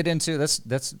let's get into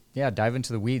let's dive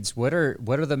into the weeds. What are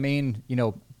the main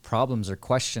problems or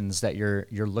questions that you're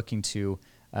looking to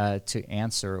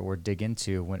answer or dig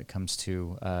into when it comes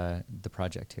to the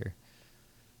project here?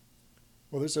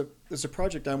 Well, there's a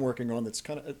project I'm working on that's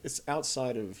it's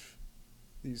outside of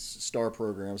these STAR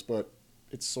programs, but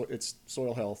it's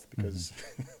soil health because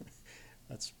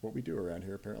that's what we do around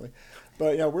here apparently.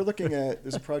 But yeah,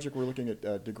 there's a project we're looking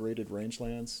at degraded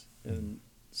rangelands in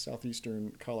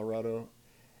southeastern Colorado,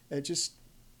 and just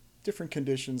different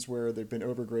conditions where they've been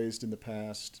overgrazed in the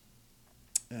past.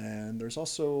 And there's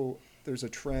a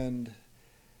trend,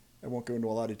 I won't go into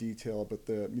a lot of detail, but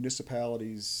the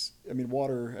municipalities,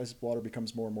 as water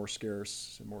becomes more and more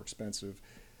scarce and more expensive,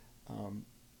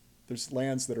 there's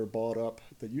lands that are bought up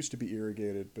that used to be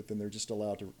irrigated, but then they're just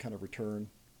allowed to kind of return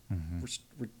to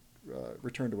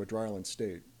a dryland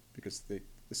state because the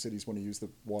cities want to use the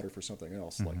water for something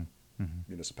else, like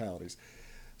municipalities.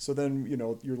 So then,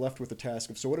 you're left with the task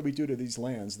of, so what do we do to these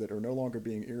lands that are no longer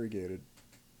being irrigated?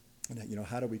 And,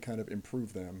 how do we kind of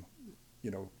improve them?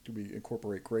 Do we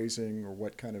incorporate grazing, or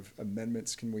what kind of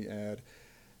amendments can we add?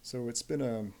 So it's been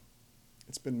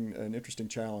an interesting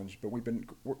challenge, but we've been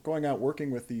going out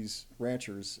working with these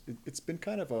ranchers. It's been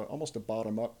kind of almost a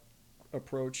bottom-up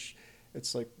approach.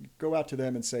 It's like go out to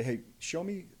them and say, hey, show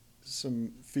me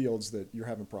some fields that you're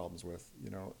having problems with,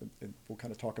 and we'll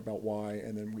kind of talk about why,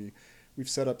 and then we've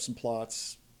set up some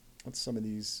plots on some of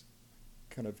these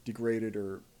kind of degraded,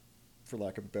 or for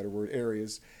lack of a better word,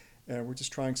 areas, and we're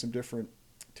just trying some different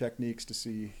techniques to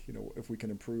see, if we can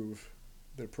improve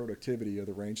the productivity of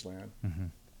the rangeland.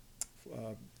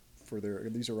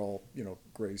 These are all,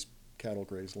 cattle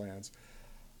grazed lands.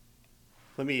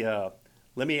 Let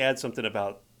me add something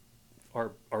about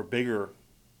our bigger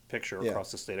picture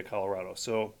across the state of Colorado.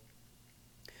 So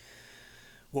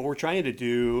what we're trying to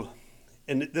do,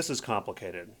 and this is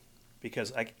complicated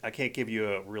because I can't give you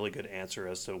a really good answer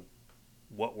as to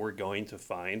what we're going to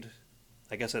find.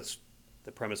 I guess that's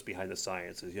the premise behind the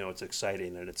science is, it's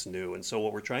exciting and it's new. And so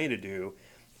what we're trying to do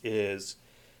is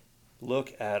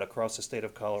look at across the state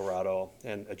of Colorado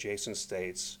and adjacent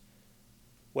states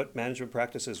what management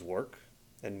practices work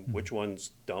and which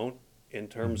ones don't in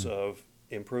terms of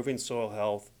improving soil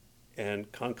health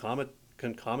and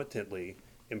concomitantly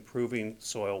improving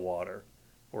soil water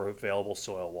or available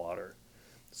soil water.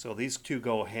 So these two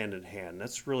go hand in hand.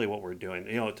 That's really what we're doing.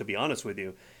 To be honest with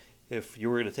you, if you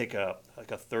were to take a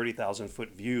 30,000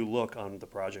 foot view look on the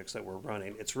projects that we're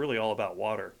running, it's really all about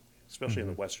water, especially in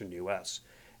the western U.S.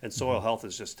 And soil health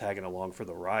is just tagging along for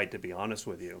the ride, to be honest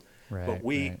with you. But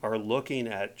we are looking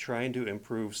at trying to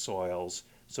improve soils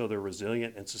so they're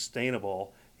resilient and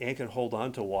sustainable and can hold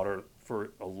on to water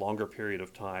for a longer period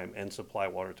of time and supply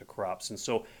water to crops. And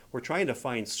so we're trying to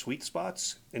find sweet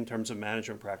spots in terms of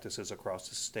management practices across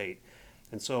the state.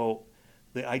 And so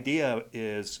the idea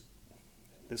is,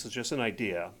 this is just an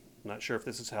idea. I'm not sure if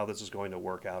this is how this is going to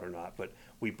work out or not, but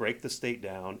we break the state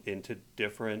down into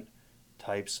different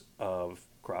types of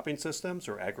cropping systems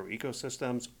or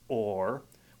agroecosystems, or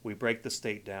we break the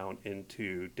state down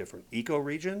into different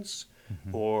ecoregions,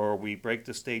 or we break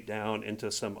the state down into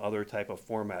some other type of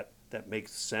format that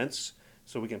makes sense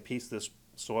so we can piece this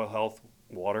soil health,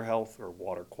 or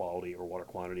water quality or water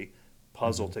quantity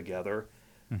puzzle together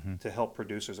to help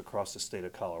producers across the state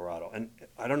of Colorado. And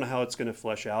I don't know how it's going to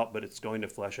flesh out, but it's going to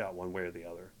flesh out one way or the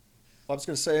other. I was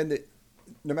going to say, and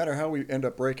no matter how we end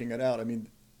up breaking it out, I mean,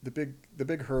 the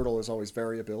big hurdle is always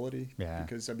variability.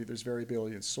 Because there's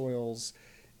variability in soils,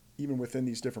 even within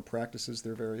these different practices.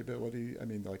 There's variability. I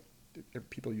mean, like,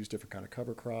 people use different kind of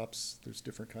cover crops. There's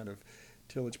different kind of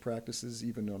tillage practices,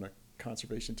 even on a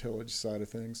conservation tillage side of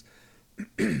things.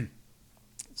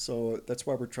 So that's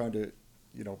why we're trying to,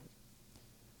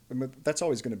 that's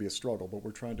always going to be a struggle, but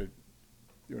we're trying to,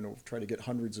 try to get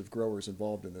hundreds of growers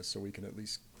involved in this so we can at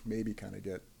least maybe kind of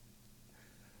get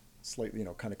slightly,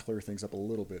 kind of clear things up a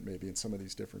little bit maybe in some of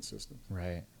these different systems.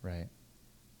 Right.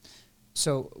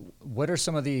 So what are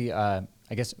some of the,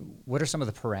 what are some of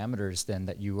the parameters then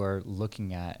that you are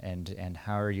looking at, and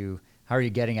how are you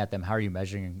getting at them? How are you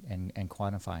measuring and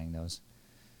quantifying those?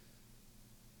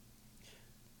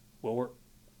 Well,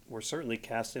 we're certainly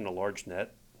casting a large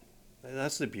net. And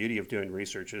that's the beauty of doing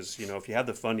research is, if you have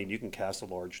the funding, you can cast a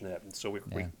large net. And so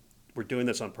we're doing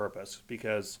this on purpose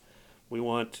because we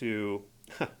want to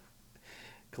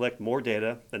collect more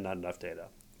data than not enough data.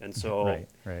 And so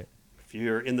right. If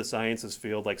you're in the sciences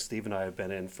field like Steve and I have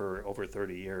been in for over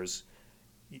 30 years,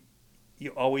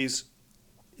 you always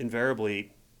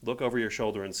invariably look over your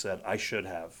shoulder and said, I should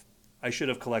have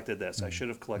collected this. I should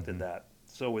have collected that.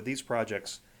 So with these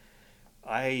projects,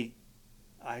 I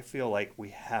feel like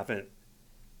we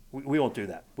won't do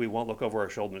that. We won't look over our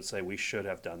shoulder and say we should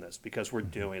have done this because we're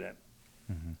doing it.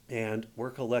 And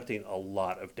we're collecting a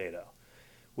lot of data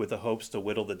with the hopes to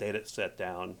whittle the data set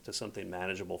down to something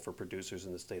manageable for producers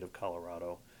in the state of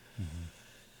Colorado.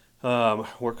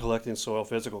 We're collecting soil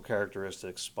physical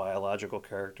characteristics, biological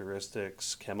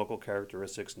characteristics, chemical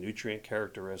characteristics, nutrient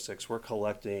characteristics. We're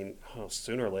collecting,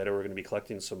 sooner or later, we're going to be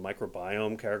collecting some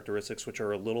microbiome characteristics, which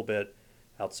are a little bit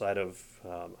outside of,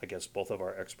 I guess, both of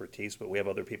our expertise, but we have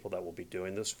other people that will be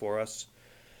doing this for us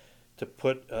to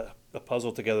put a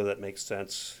puzzle together that makes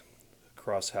sense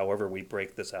across however we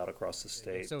break this out across the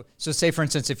state. So say for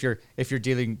instance, if you're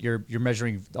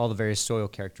measuring all the various soil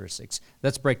characteristics,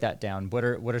 let's break that down. What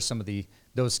are some of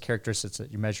those characteristics that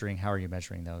you're measuring? How are you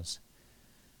measuring those?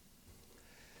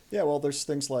 Yeah, well, there's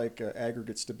things like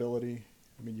aggregate stability.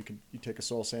 I mean, you take a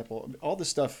soil sample, all this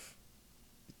stuff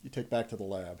you take back to the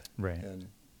lab, right? And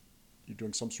you're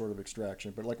doing some sort of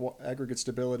extraction. But like aggregate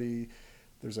stability,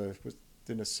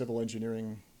 within a civil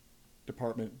engineering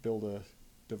department build a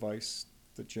device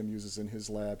that Jim uses in his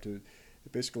lab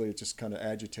it just kind of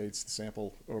agitates the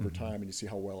sample over time, and you see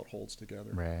how well it holds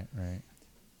together. Right.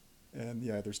 And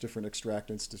there's different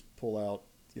extractants to pull out,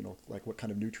 like what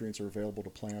kind of nutrients are available to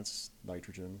plants,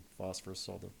 nitrogen, phosphorus,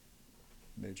 all the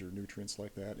major nutrients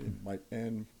like that.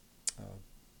 And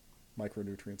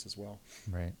micronutrients as well.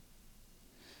 Right.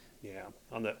 Yeah.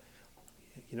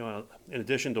 In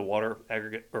addition to water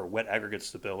aggregate or wet aggregate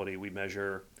stability, we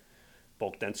measure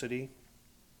bulk density.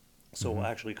 So we'll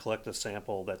actually collect a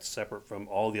sample that's separate from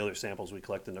all the other samples we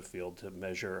collect in the field to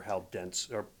measure how dense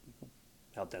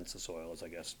the soil is, I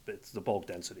guess. But it's the bulk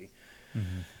density.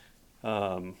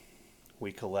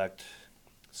 We collect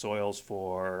soils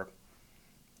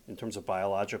in terms of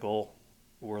biological,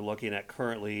 we're looking at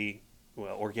currently,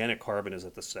 organic carbon is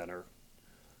at the center.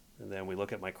 And then we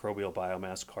look at microbial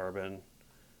biomass carbon.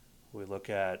 We look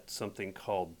at something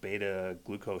called beta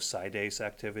glucosidase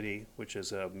activity, which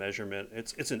is a measurement.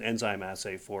 It's an enzyme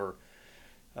assay for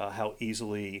how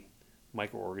easily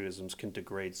microorganisms can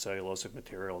degrade cellulosic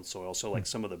material in soil. So like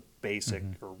some of the basic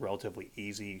or relatively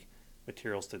easy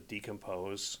materials to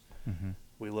decompose.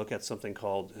 We look at something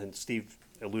called, and Steve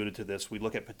alluded to this, we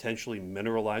look at potentially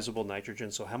mineralizable nitrogen.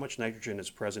 So how much nitrogen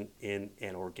is present in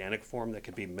an organic form that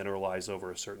could be mineralized over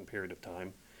a certain period of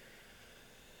time.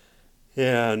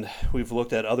 And we've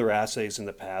looked at other assays in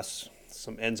the past,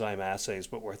 some enzyme assays,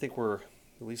 but I think at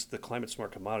least the climate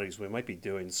smart commodities, we might be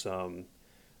doing some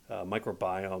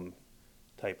microbiome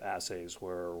type assays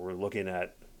where we're looking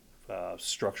at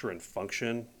structure and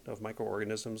function of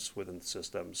microorganisms within the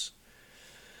systems.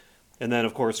 And then,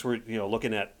 of course, we're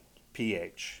looking at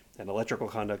pH and electrical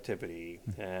conductivity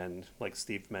and, like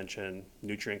Steve mentioned,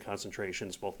 nutrient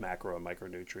concentrations, both macro and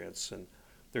micronutrients. And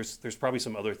there's probably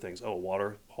some other things.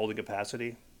 Water holding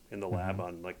capacity in the lab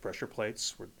on like pressure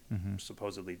plates. We're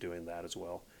supposedly doing that as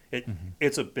well.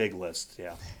 It's a big list,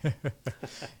 yeah.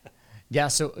 Yeah.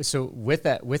 So with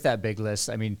that big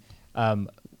list, I mean,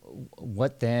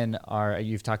 what then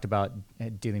you've talked about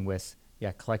dealing with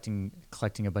collecting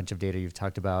a bunch of data. You've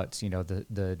talked about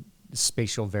the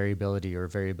spatial variability or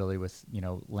variability with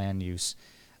land use.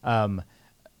 Are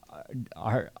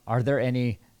there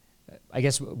any? I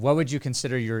guess what would you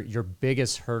consider your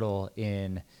biggest hurdle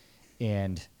in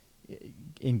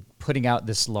putting out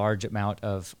this large amount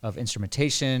of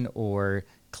instrumentation or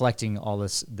collecting all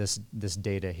this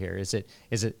data here? Is it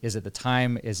the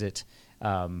time? Is it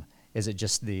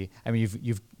just the? I mean,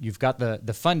 you've got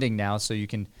the funding now, so you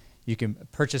can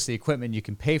purchase the equipment, you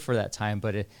can pay for that time.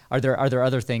 But are there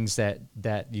other things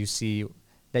that you see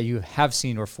that you have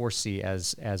seen or foresee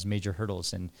as major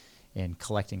hurdles in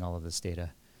collecting all of this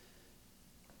data?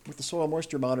 With the soil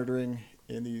moisture monitoring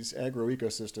in these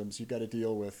agroecosystems, you've got to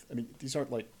deal with, these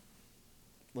aren't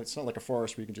it's not like a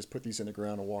forest where you can just put these in the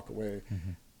ground and walk away.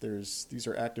 These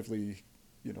are actively,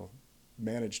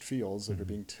 managed fields that are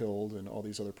being tilled and all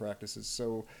these other practices.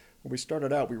 So when we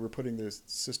started out, we were putting the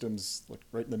systems like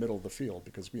right in the middle of the field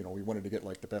because, we wanted to get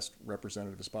like the best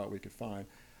representative spot we could find.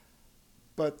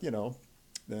 But,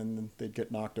 then they'd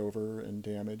get knocked over and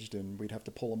damaged and we'd have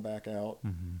to pull them back out.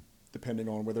 Depending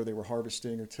on whether they were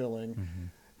harvesting or tilling.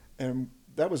 And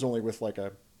that was only with like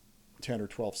 10 or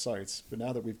 12 sites. But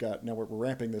now that we're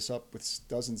ramping this up with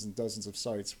dozens and dozens of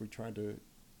sites, we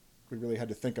really had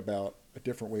to think about a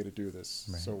different way to do this.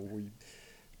 Right. So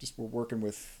we're working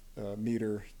with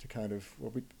Meter to kind of,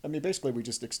 basically we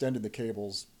just extended the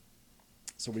cables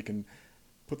so we can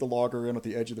put the logger in at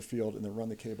the edge of the field and then run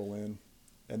the cable in.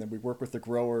 And then we work with the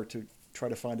grower to try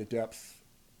to find a depth.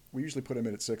 We usually put them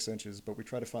in at 6 inches, but we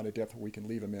try to find a depth where we can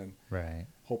leave them in. Right.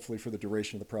 Hopefully for the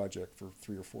duration of the project for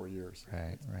 3 or 4 years.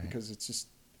 Right. Because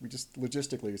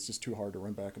logistically, it's just too hard to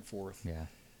run back and forth. Yeah.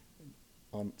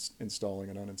 On installing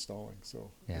and uninstalling.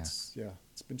 So it's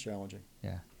been challenging.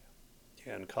 Yeah.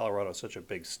 Yeah, and Colorado is such a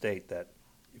big state that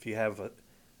if you have a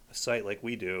site like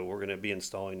we do, we're going to be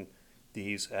installing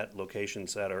these at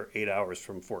locations that are 8 hours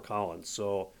from Fort Collins.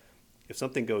 So if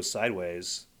something goes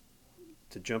sideways,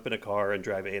 to jump in a car and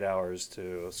drive 8 hours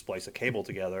to splice a cable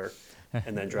together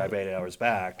and then drive 8 hours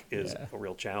back is a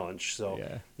real challenge. So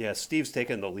Steve's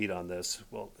taken the lead on this.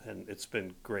 Well, and it's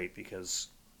been great because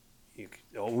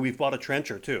we've bought a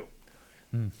trencher too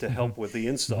to help with the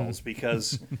installs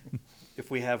because if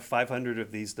we have 500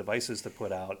 of these devices to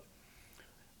put out,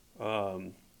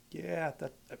 unless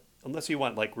you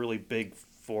want like really big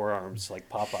forearms like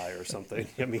Popeye or something,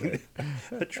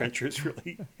 a trencher is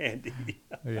really handy.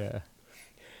 Yeah.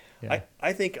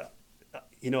 I think,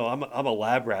 I'm a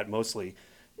lab rat mostly,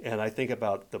 and I think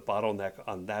about the bottleneck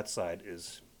on that side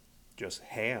is just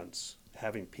hands,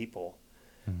 having people.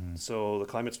 So the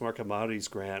Climate Smart Commodities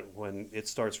grant, when it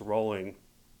starts rolling,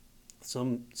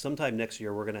 sometime next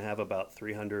year we're going to have about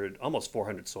 300, almost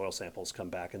 400 soil samples come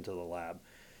back into the lab.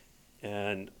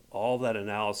 And all that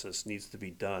analysis needs to be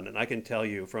done. And I can tell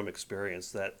you from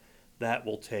experience that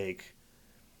will take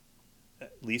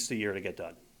at least a year to get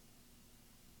done.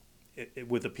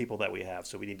 With the people that we have,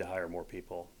 so we need to hire more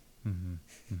people.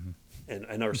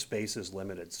 and our space is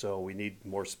limited, so we need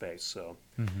more space. So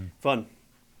fun.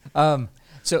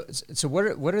 So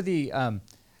what are the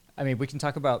I mean, we can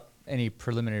talk about any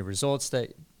preliminary results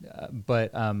that,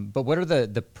 but what are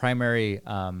the primary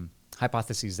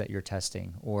hypotheses that you're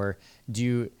testing, or do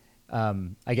you,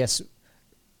 I guess,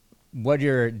 what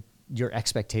are your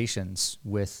expectations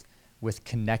with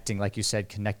connecting, like you said,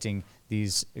 connecting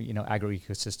these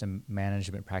agroecosystem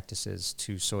management practices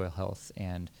to soil health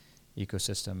and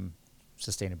ecosystem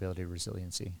sustainability,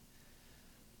 resiliency?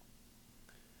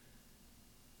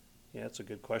 Yeah, that's a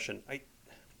good question. I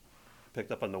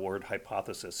picked up on the word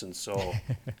hypothesis, and so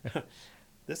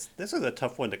this is a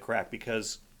tough one to crack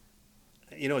because,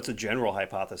 it's a general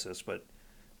hypothesis, but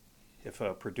if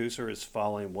a producer is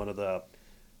following one of the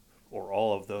or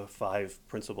all of the 5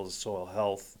 principles of soil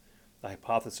health, the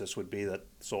hypothesis would be that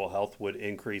soil health would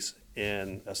increase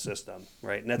in a system,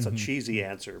 right? And that's a cheesy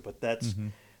answer, but that's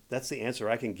the answer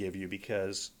I can give you,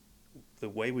 because the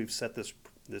way we've set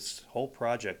this whole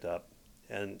project up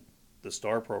and the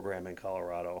STAR program in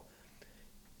Colorado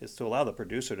is to allow the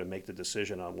producer to make the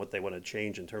decision on what they want to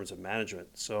change in terms of management.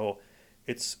 So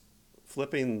it's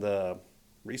flipping the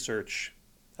research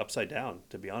upside down,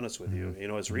 to be honest with you.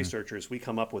 As researchers, we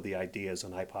come up with the ideas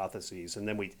and hypotheses, and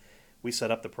then we set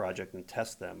up the project and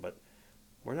test them. But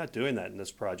we're not doing that in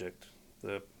this project.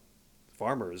 The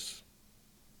farmers,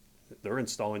 they're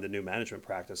installing the new management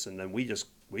practice, and then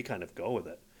we kind of go with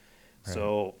it. Right.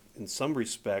 So in some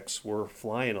respects, we're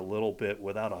flying a little bit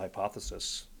without a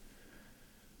hypothesis.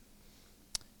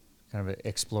 Kind of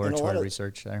exploratory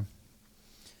research there.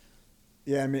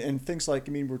 Yeah, I mean, and things like,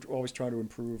 we're always trying to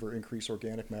improve or increase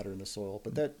organic matter in the soil,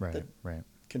 but that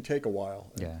can take a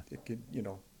while. Yeah.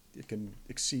 It can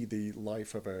exceed the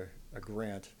life of a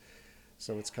grant.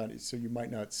 So it's so you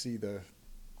might not see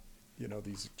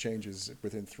these changes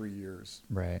within 3 years.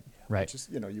 Right. Which is,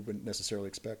 you wouldn't necessarily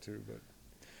expect to, but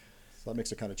so that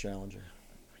makes it kind of challenging.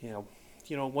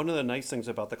 One of the nice things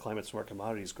about the Climate Smart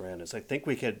Commodities grant is I think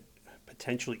we could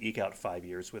potentially eke out 5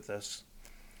 years with this.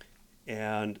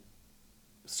 And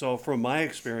so from my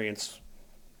experience,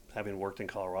 having worked in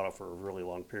Colorado for a really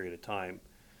long period of time,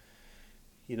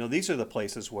 these are the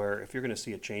places where if you're going to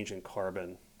see a change in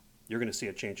carbon, you're going to see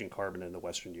a change in carbon in the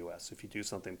Western U.S. if you do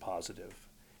something positive.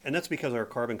 And that's because our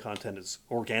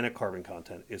organic carbon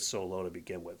content is so low to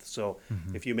begin with. So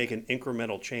if you make an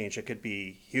incremental change, it could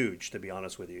be huge, to be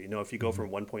honest with you. If you go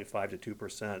from 1.5 to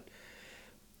 2%,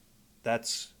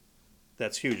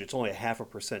 that's huge. It's only a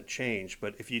 0.5% change.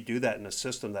 But if you do that in a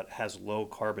system that has low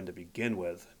carbon to begin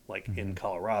with, like in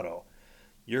Colorado,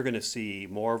 you're going to see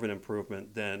more of an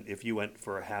improvement than if you went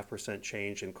for a 0.5%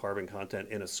 change in carbon content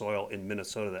in a soil in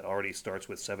Minnesota that already starts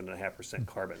with 7.5%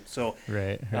 carbon. So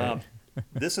right.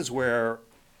 This is where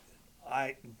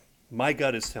my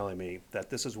gut is telling me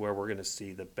that this is where we're going to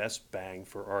see the best bang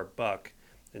for our buck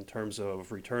in terms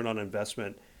of return on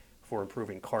investment for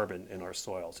improving carbon in our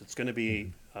soils. It's going to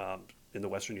be in the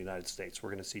Western United States.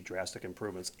 We're going to see drastic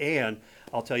improvements. And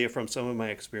I'll tell you from some of my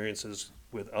experiences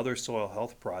with other soil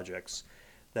health projects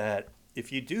that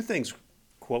if you do things,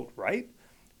 quote, right,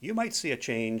 you might see a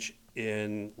change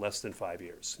in less than 5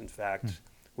 years. In fact,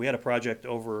 we had a project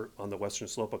over on the western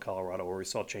slope of Colorado where we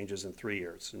saw changes in 3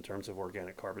 years in terms of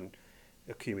organic carbon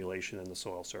accumulation in the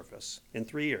soil surface. In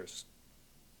 3 years.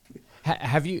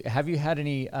 Have you had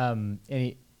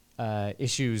any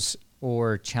issues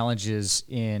or challenges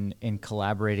in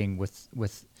collaborating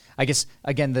with I guess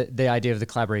again the idea of the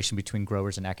collaboration between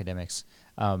growers and academics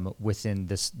within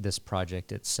this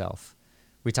project itself?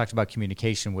 We talked about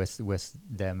communication with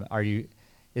them.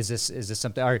 Is this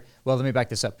something? Well, let me back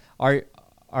this up.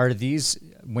 Are these,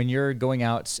 when you're going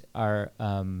out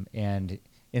and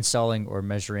installing or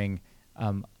measuring,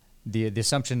 the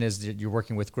assumption is that you're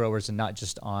working with growers and not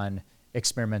just on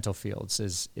experimental fields.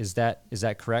 Is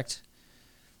that correct?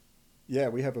 Yeah,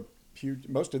 we have a huge.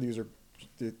 Most of these are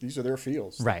their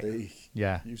fields. Right. They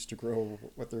used to grow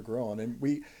what they're growing, and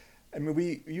we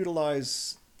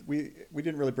utilize. We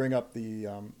didn't really bring up the.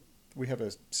 We have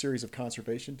a series of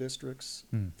conservation districts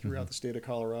throughout the state of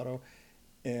Colorado,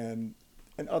 and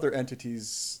other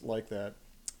entities like that,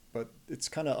 but it's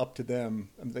kind of up to them.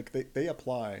 They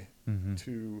apply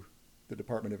to the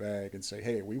Department of Ag and say,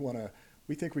 hey,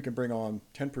 we think we can bring on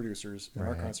 10 producers in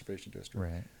our conservation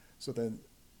district. Right.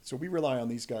 So we rely on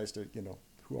these guys to,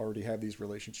 who already have these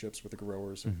relationships with the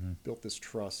growers and built this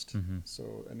trust.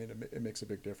 So, it makes a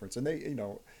big difference. And they,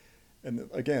 and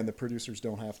again, the producers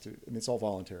don't have to, it's all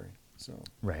voluntary. So.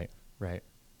 Right.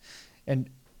 And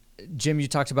Jim, you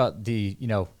talked about the,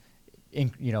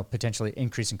 potentially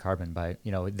increasing carbon by,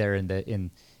 there in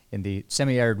the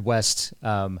semi-arid West.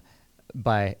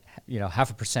 by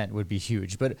 0.5% would be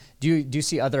huge. But do you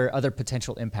see other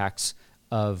potential impacts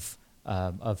of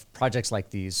projects like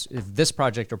these, if this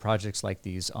project or projects like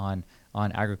these on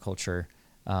agriculture,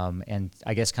 and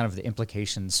I guess kind of the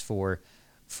implications for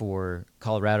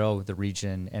Colorado, the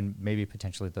region, and maybe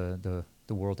potentially the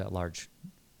world at large?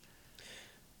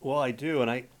 Well, I do,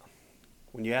 and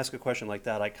when you ask a question like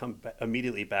that, I come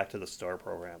immediately back to the STAR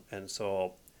program. And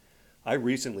so I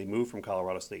recently moved from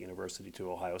Colorado State University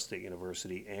to Ohio State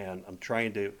University, and I'm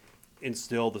trying to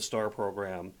instill the STAR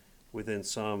program within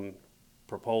some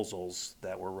proposals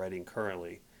that we're writing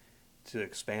currently to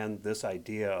expand this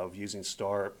idea of using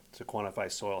STAR to quantify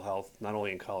soil health, not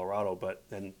only in Colorado, but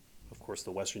then, of course,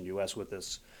 the Western U.S. with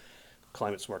this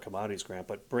Climate Smart Commodities grant,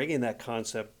 but bringing that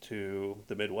concept to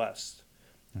the Midwest.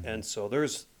 Mm-hmm. And so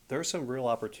there's some real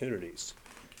opportunities.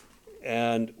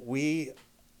 And we,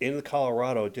 in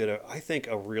Colorado, did, I think,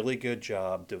 a really good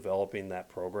job developing that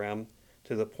program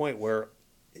to the point where,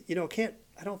 it can't,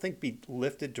 I don't think, be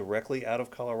lifted directly out of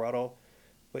Colorado,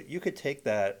 but you could take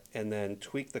that and then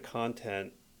tweak the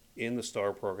content in the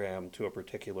STAR program to a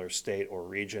particular state or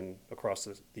region across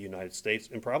the United States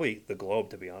and probably the globe,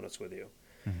 to be honest with you.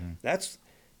 Mm-hmm.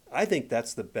 I think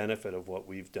that's the benefit of what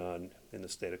we've done in the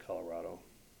state of Colorado.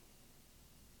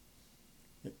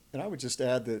 And I would just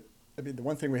add that, the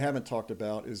one thing we haven't talked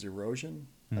about is erosion.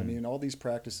 Mm-hmm. All these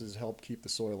practices help keep the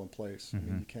soil in place.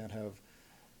 Mm-hmm. You can't have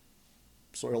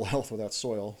soil health without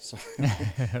soil. So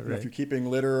right. If you're keeping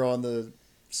litter on the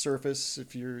surface,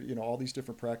 if you're, all these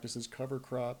different practices, cover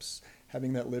crops,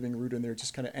 having that living root in there,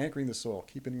 just kind of anchoring the soil,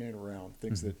 keeping it around,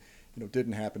 things mm-hmm. that,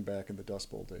 didn't happen back in the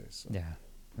Dust Bowl days. So. Yeah,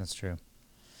 that's true.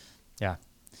 Yeah.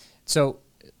 So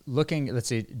let's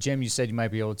see, Jim, you said you might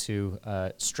be able to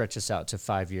stretch this out to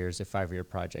 5 years, a 5-year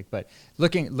project, but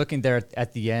looking there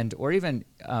at the end, or even,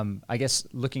 I guess,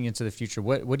 looking into the future,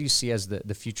 what do you see as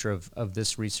the future of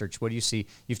this research? What do you see?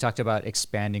 You've talked about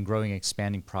expanding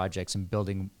projects and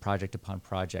building project upon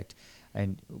project.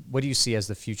 And what do you see as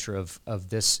the future of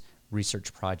this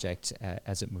research project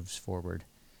as it moves forward?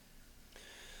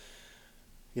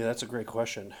 Yeah, that's a great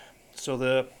question. So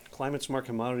the Climate Smart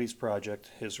Commodities project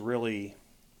is really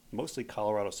mostly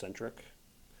Colorado-centric,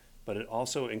 but it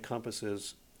also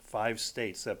encompasses 5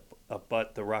 states that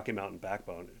abut the Rocky Mountain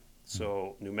backbone.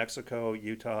 So New Mexico,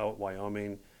 Utah,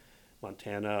 Wyoming,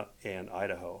 Montana, and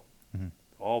Idaho. Mm-hmm.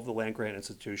 All of the land-grant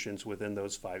institutions within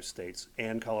those 5 states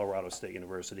and Colorado State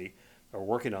University are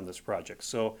working on this project.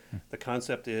 So the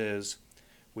concept is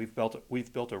we've built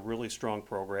a really strong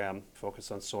program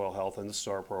focused on soil health in the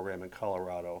STAR program in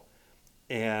Colorado,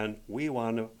 and we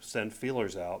want to send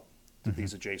feelers out to mm-hmm.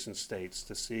 these adjacent states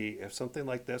to see if something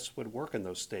like this would work in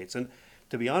those states. And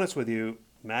to be honest with you,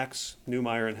 Max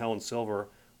Newmeyer and Helen Silver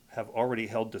have already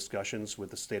held discussions with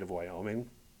the state of Wyoming,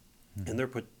 mm-hmm.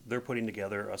 and they're putting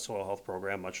together a soil health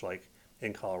program much like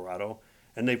in Colorado.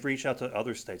 And they've reached out to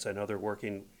other states. I know they're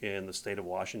working in the state of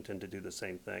Washington to do the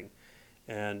same thing.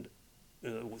 And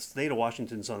the state of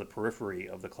Washington's on the periphery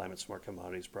of the Climate Smart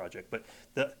Commodities project. But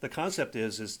the concept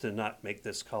is to not make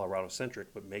this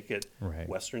Colorado-centric, but make it right.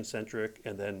 Western-centric,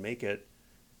 and then make it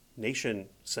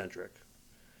nation-centric.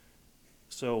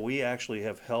 So we actually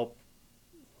have helped,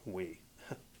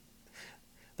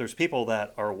 there's people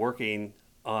that are working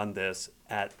on this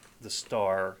at the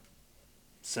STAR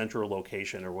central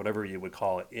location, or whatever you would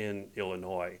call it, in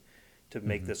Illinois, to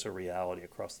make mm-hmm. this a reality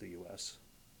across the U.S.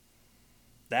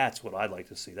 That's what I'd like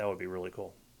to see. That would be really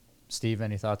cool. Steve,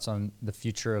 any thoughts on the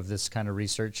future of this kind of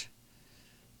research?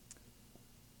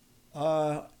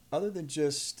 Other than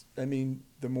just,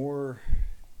 the more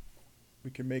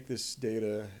we can make this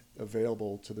data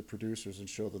available to the producers and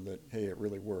show them that, hey, it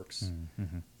really works,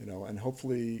 mm-hmm. And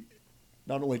hopefully,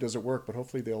 not only does it work, but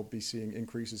hopefully they'll be seeing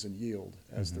increases in yield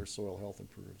as mm-hmm. their soil health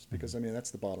improves. Because, mm-hmm.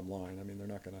 That's the bottom line. They're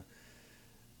not going to,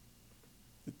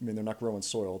 they're not growing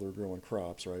soil, they're growing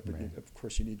crops, right? But right. Of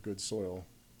course you need good soil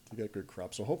to get good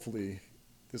crops. So hopefully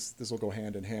this will go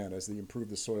hand in hand. As they improve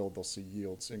the soil, they'll see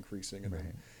yields increasing, and right.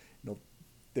 then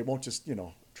they won't just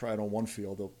try it on one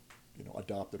field. They'll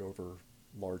adopt it over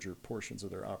larger portions of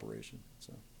their operation.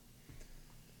 So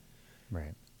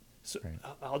right. So right.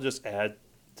 I'll just add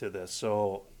to this.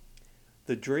 So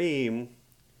the dream,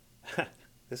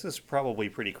 this is probably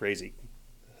pretty crazy.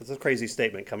 It's a crazy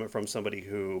statement coming from somebody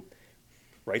who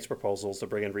writes proposals to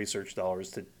bring in research dollars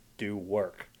to do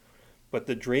work. But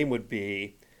the dream would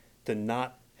be to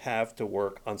not have to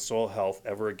work on soil health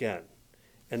ever again.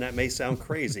 And that may sound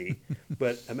crazy,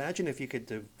 but imagine if you could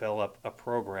develop a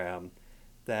program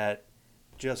that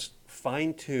just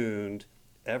fine-tuned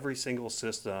every single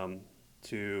system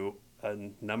to a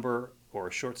number or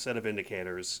a short set of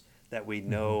indicators that we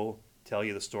know tell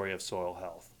you the story of soil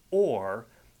health. Or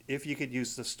if you could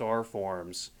use the STAR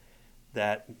forms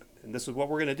that, and this is what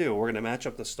we're going to do, we're going to match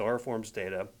up the STAR forms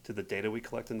data to the data we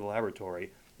collect in the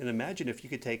laboratory. And imagine if you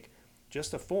could take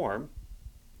just a form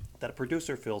that a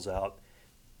producer fills out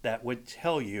that would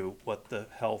tell you what the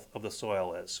health of the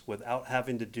soil is without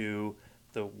having to do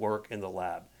the work in the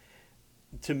lab.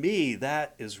 To me,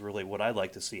 that is really what I'd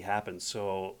like to see happen.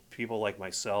 So people like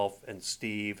myself and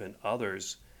Steve and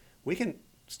others, we can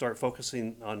start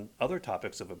focusing on other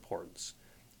topics of importance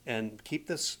and keep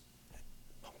this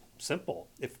simple.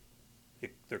 If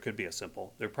there could be a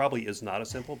simple, there probably is not a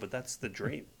simple, but that's the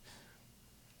dream.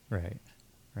 Right.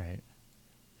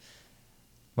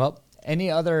 Well,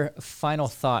 any other final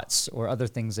thoughts or other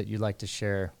things that you'd like to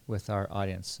share with our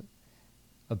audience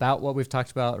about what we've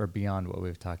talked about or beyond what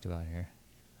we've talked about here?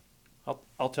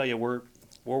 I'll tell you, we're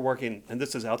working, and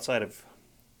this is outside of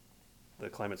the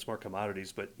climate smart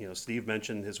commodities, but Steve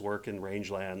mentioned his work in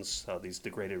rangelands, these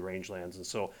degraded rangelands, and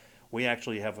so we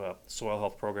actually have a soil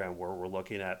health program where we're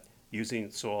looking at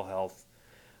using soil health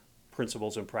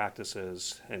principles and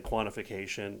practices and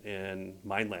quantification in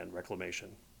mineland reclamation,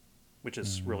 which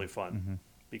is really fun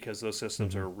because those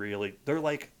systems are really, they're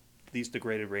like these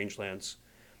degraded rangelands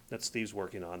that Steve's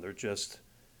working on. They're just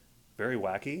very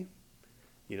wacky.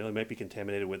 They might be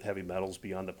contaminated with heavy metals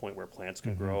beyond the point where plants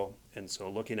can grow. And so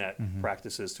looking at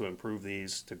practices to improve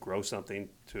these, to grow something,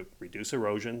 to reduce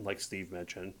erosion, like Steve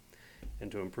mentioned, and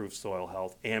to improve soil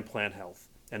health and plant health,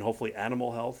 and hopefully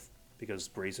animal health, because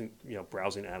browsing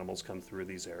animals come through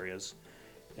these areas,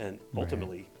 and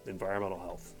ultimately environmental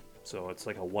health. So it's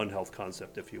like a one health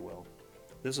concept, if you will.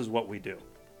 This is what we do.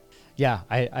 Yeah,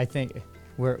 I think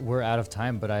we're out of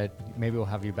time, but maybe we'll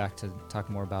have you back to talk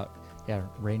more about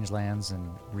rangelands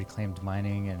and reclaimed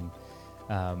mining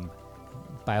and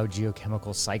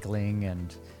biogeochemical cycling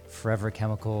and forever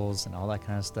chemicals and all that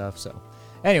kind of stuff. So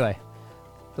anyway,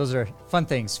 those are fun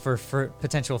things for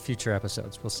potential future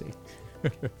episodes. We'll see.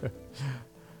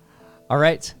 All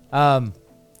right.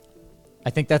 I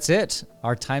think that's it.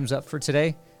 Our time's up for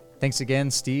today. Thanks again,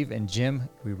 Steve and Jim.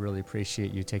 We really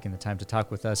appreciate you taking the time to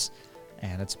talk with us,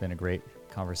 and it's been a great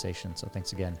conversation. So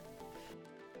thanks again.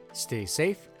 Stay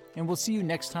safe, and we'll see you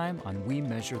next time on We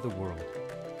Measure the World.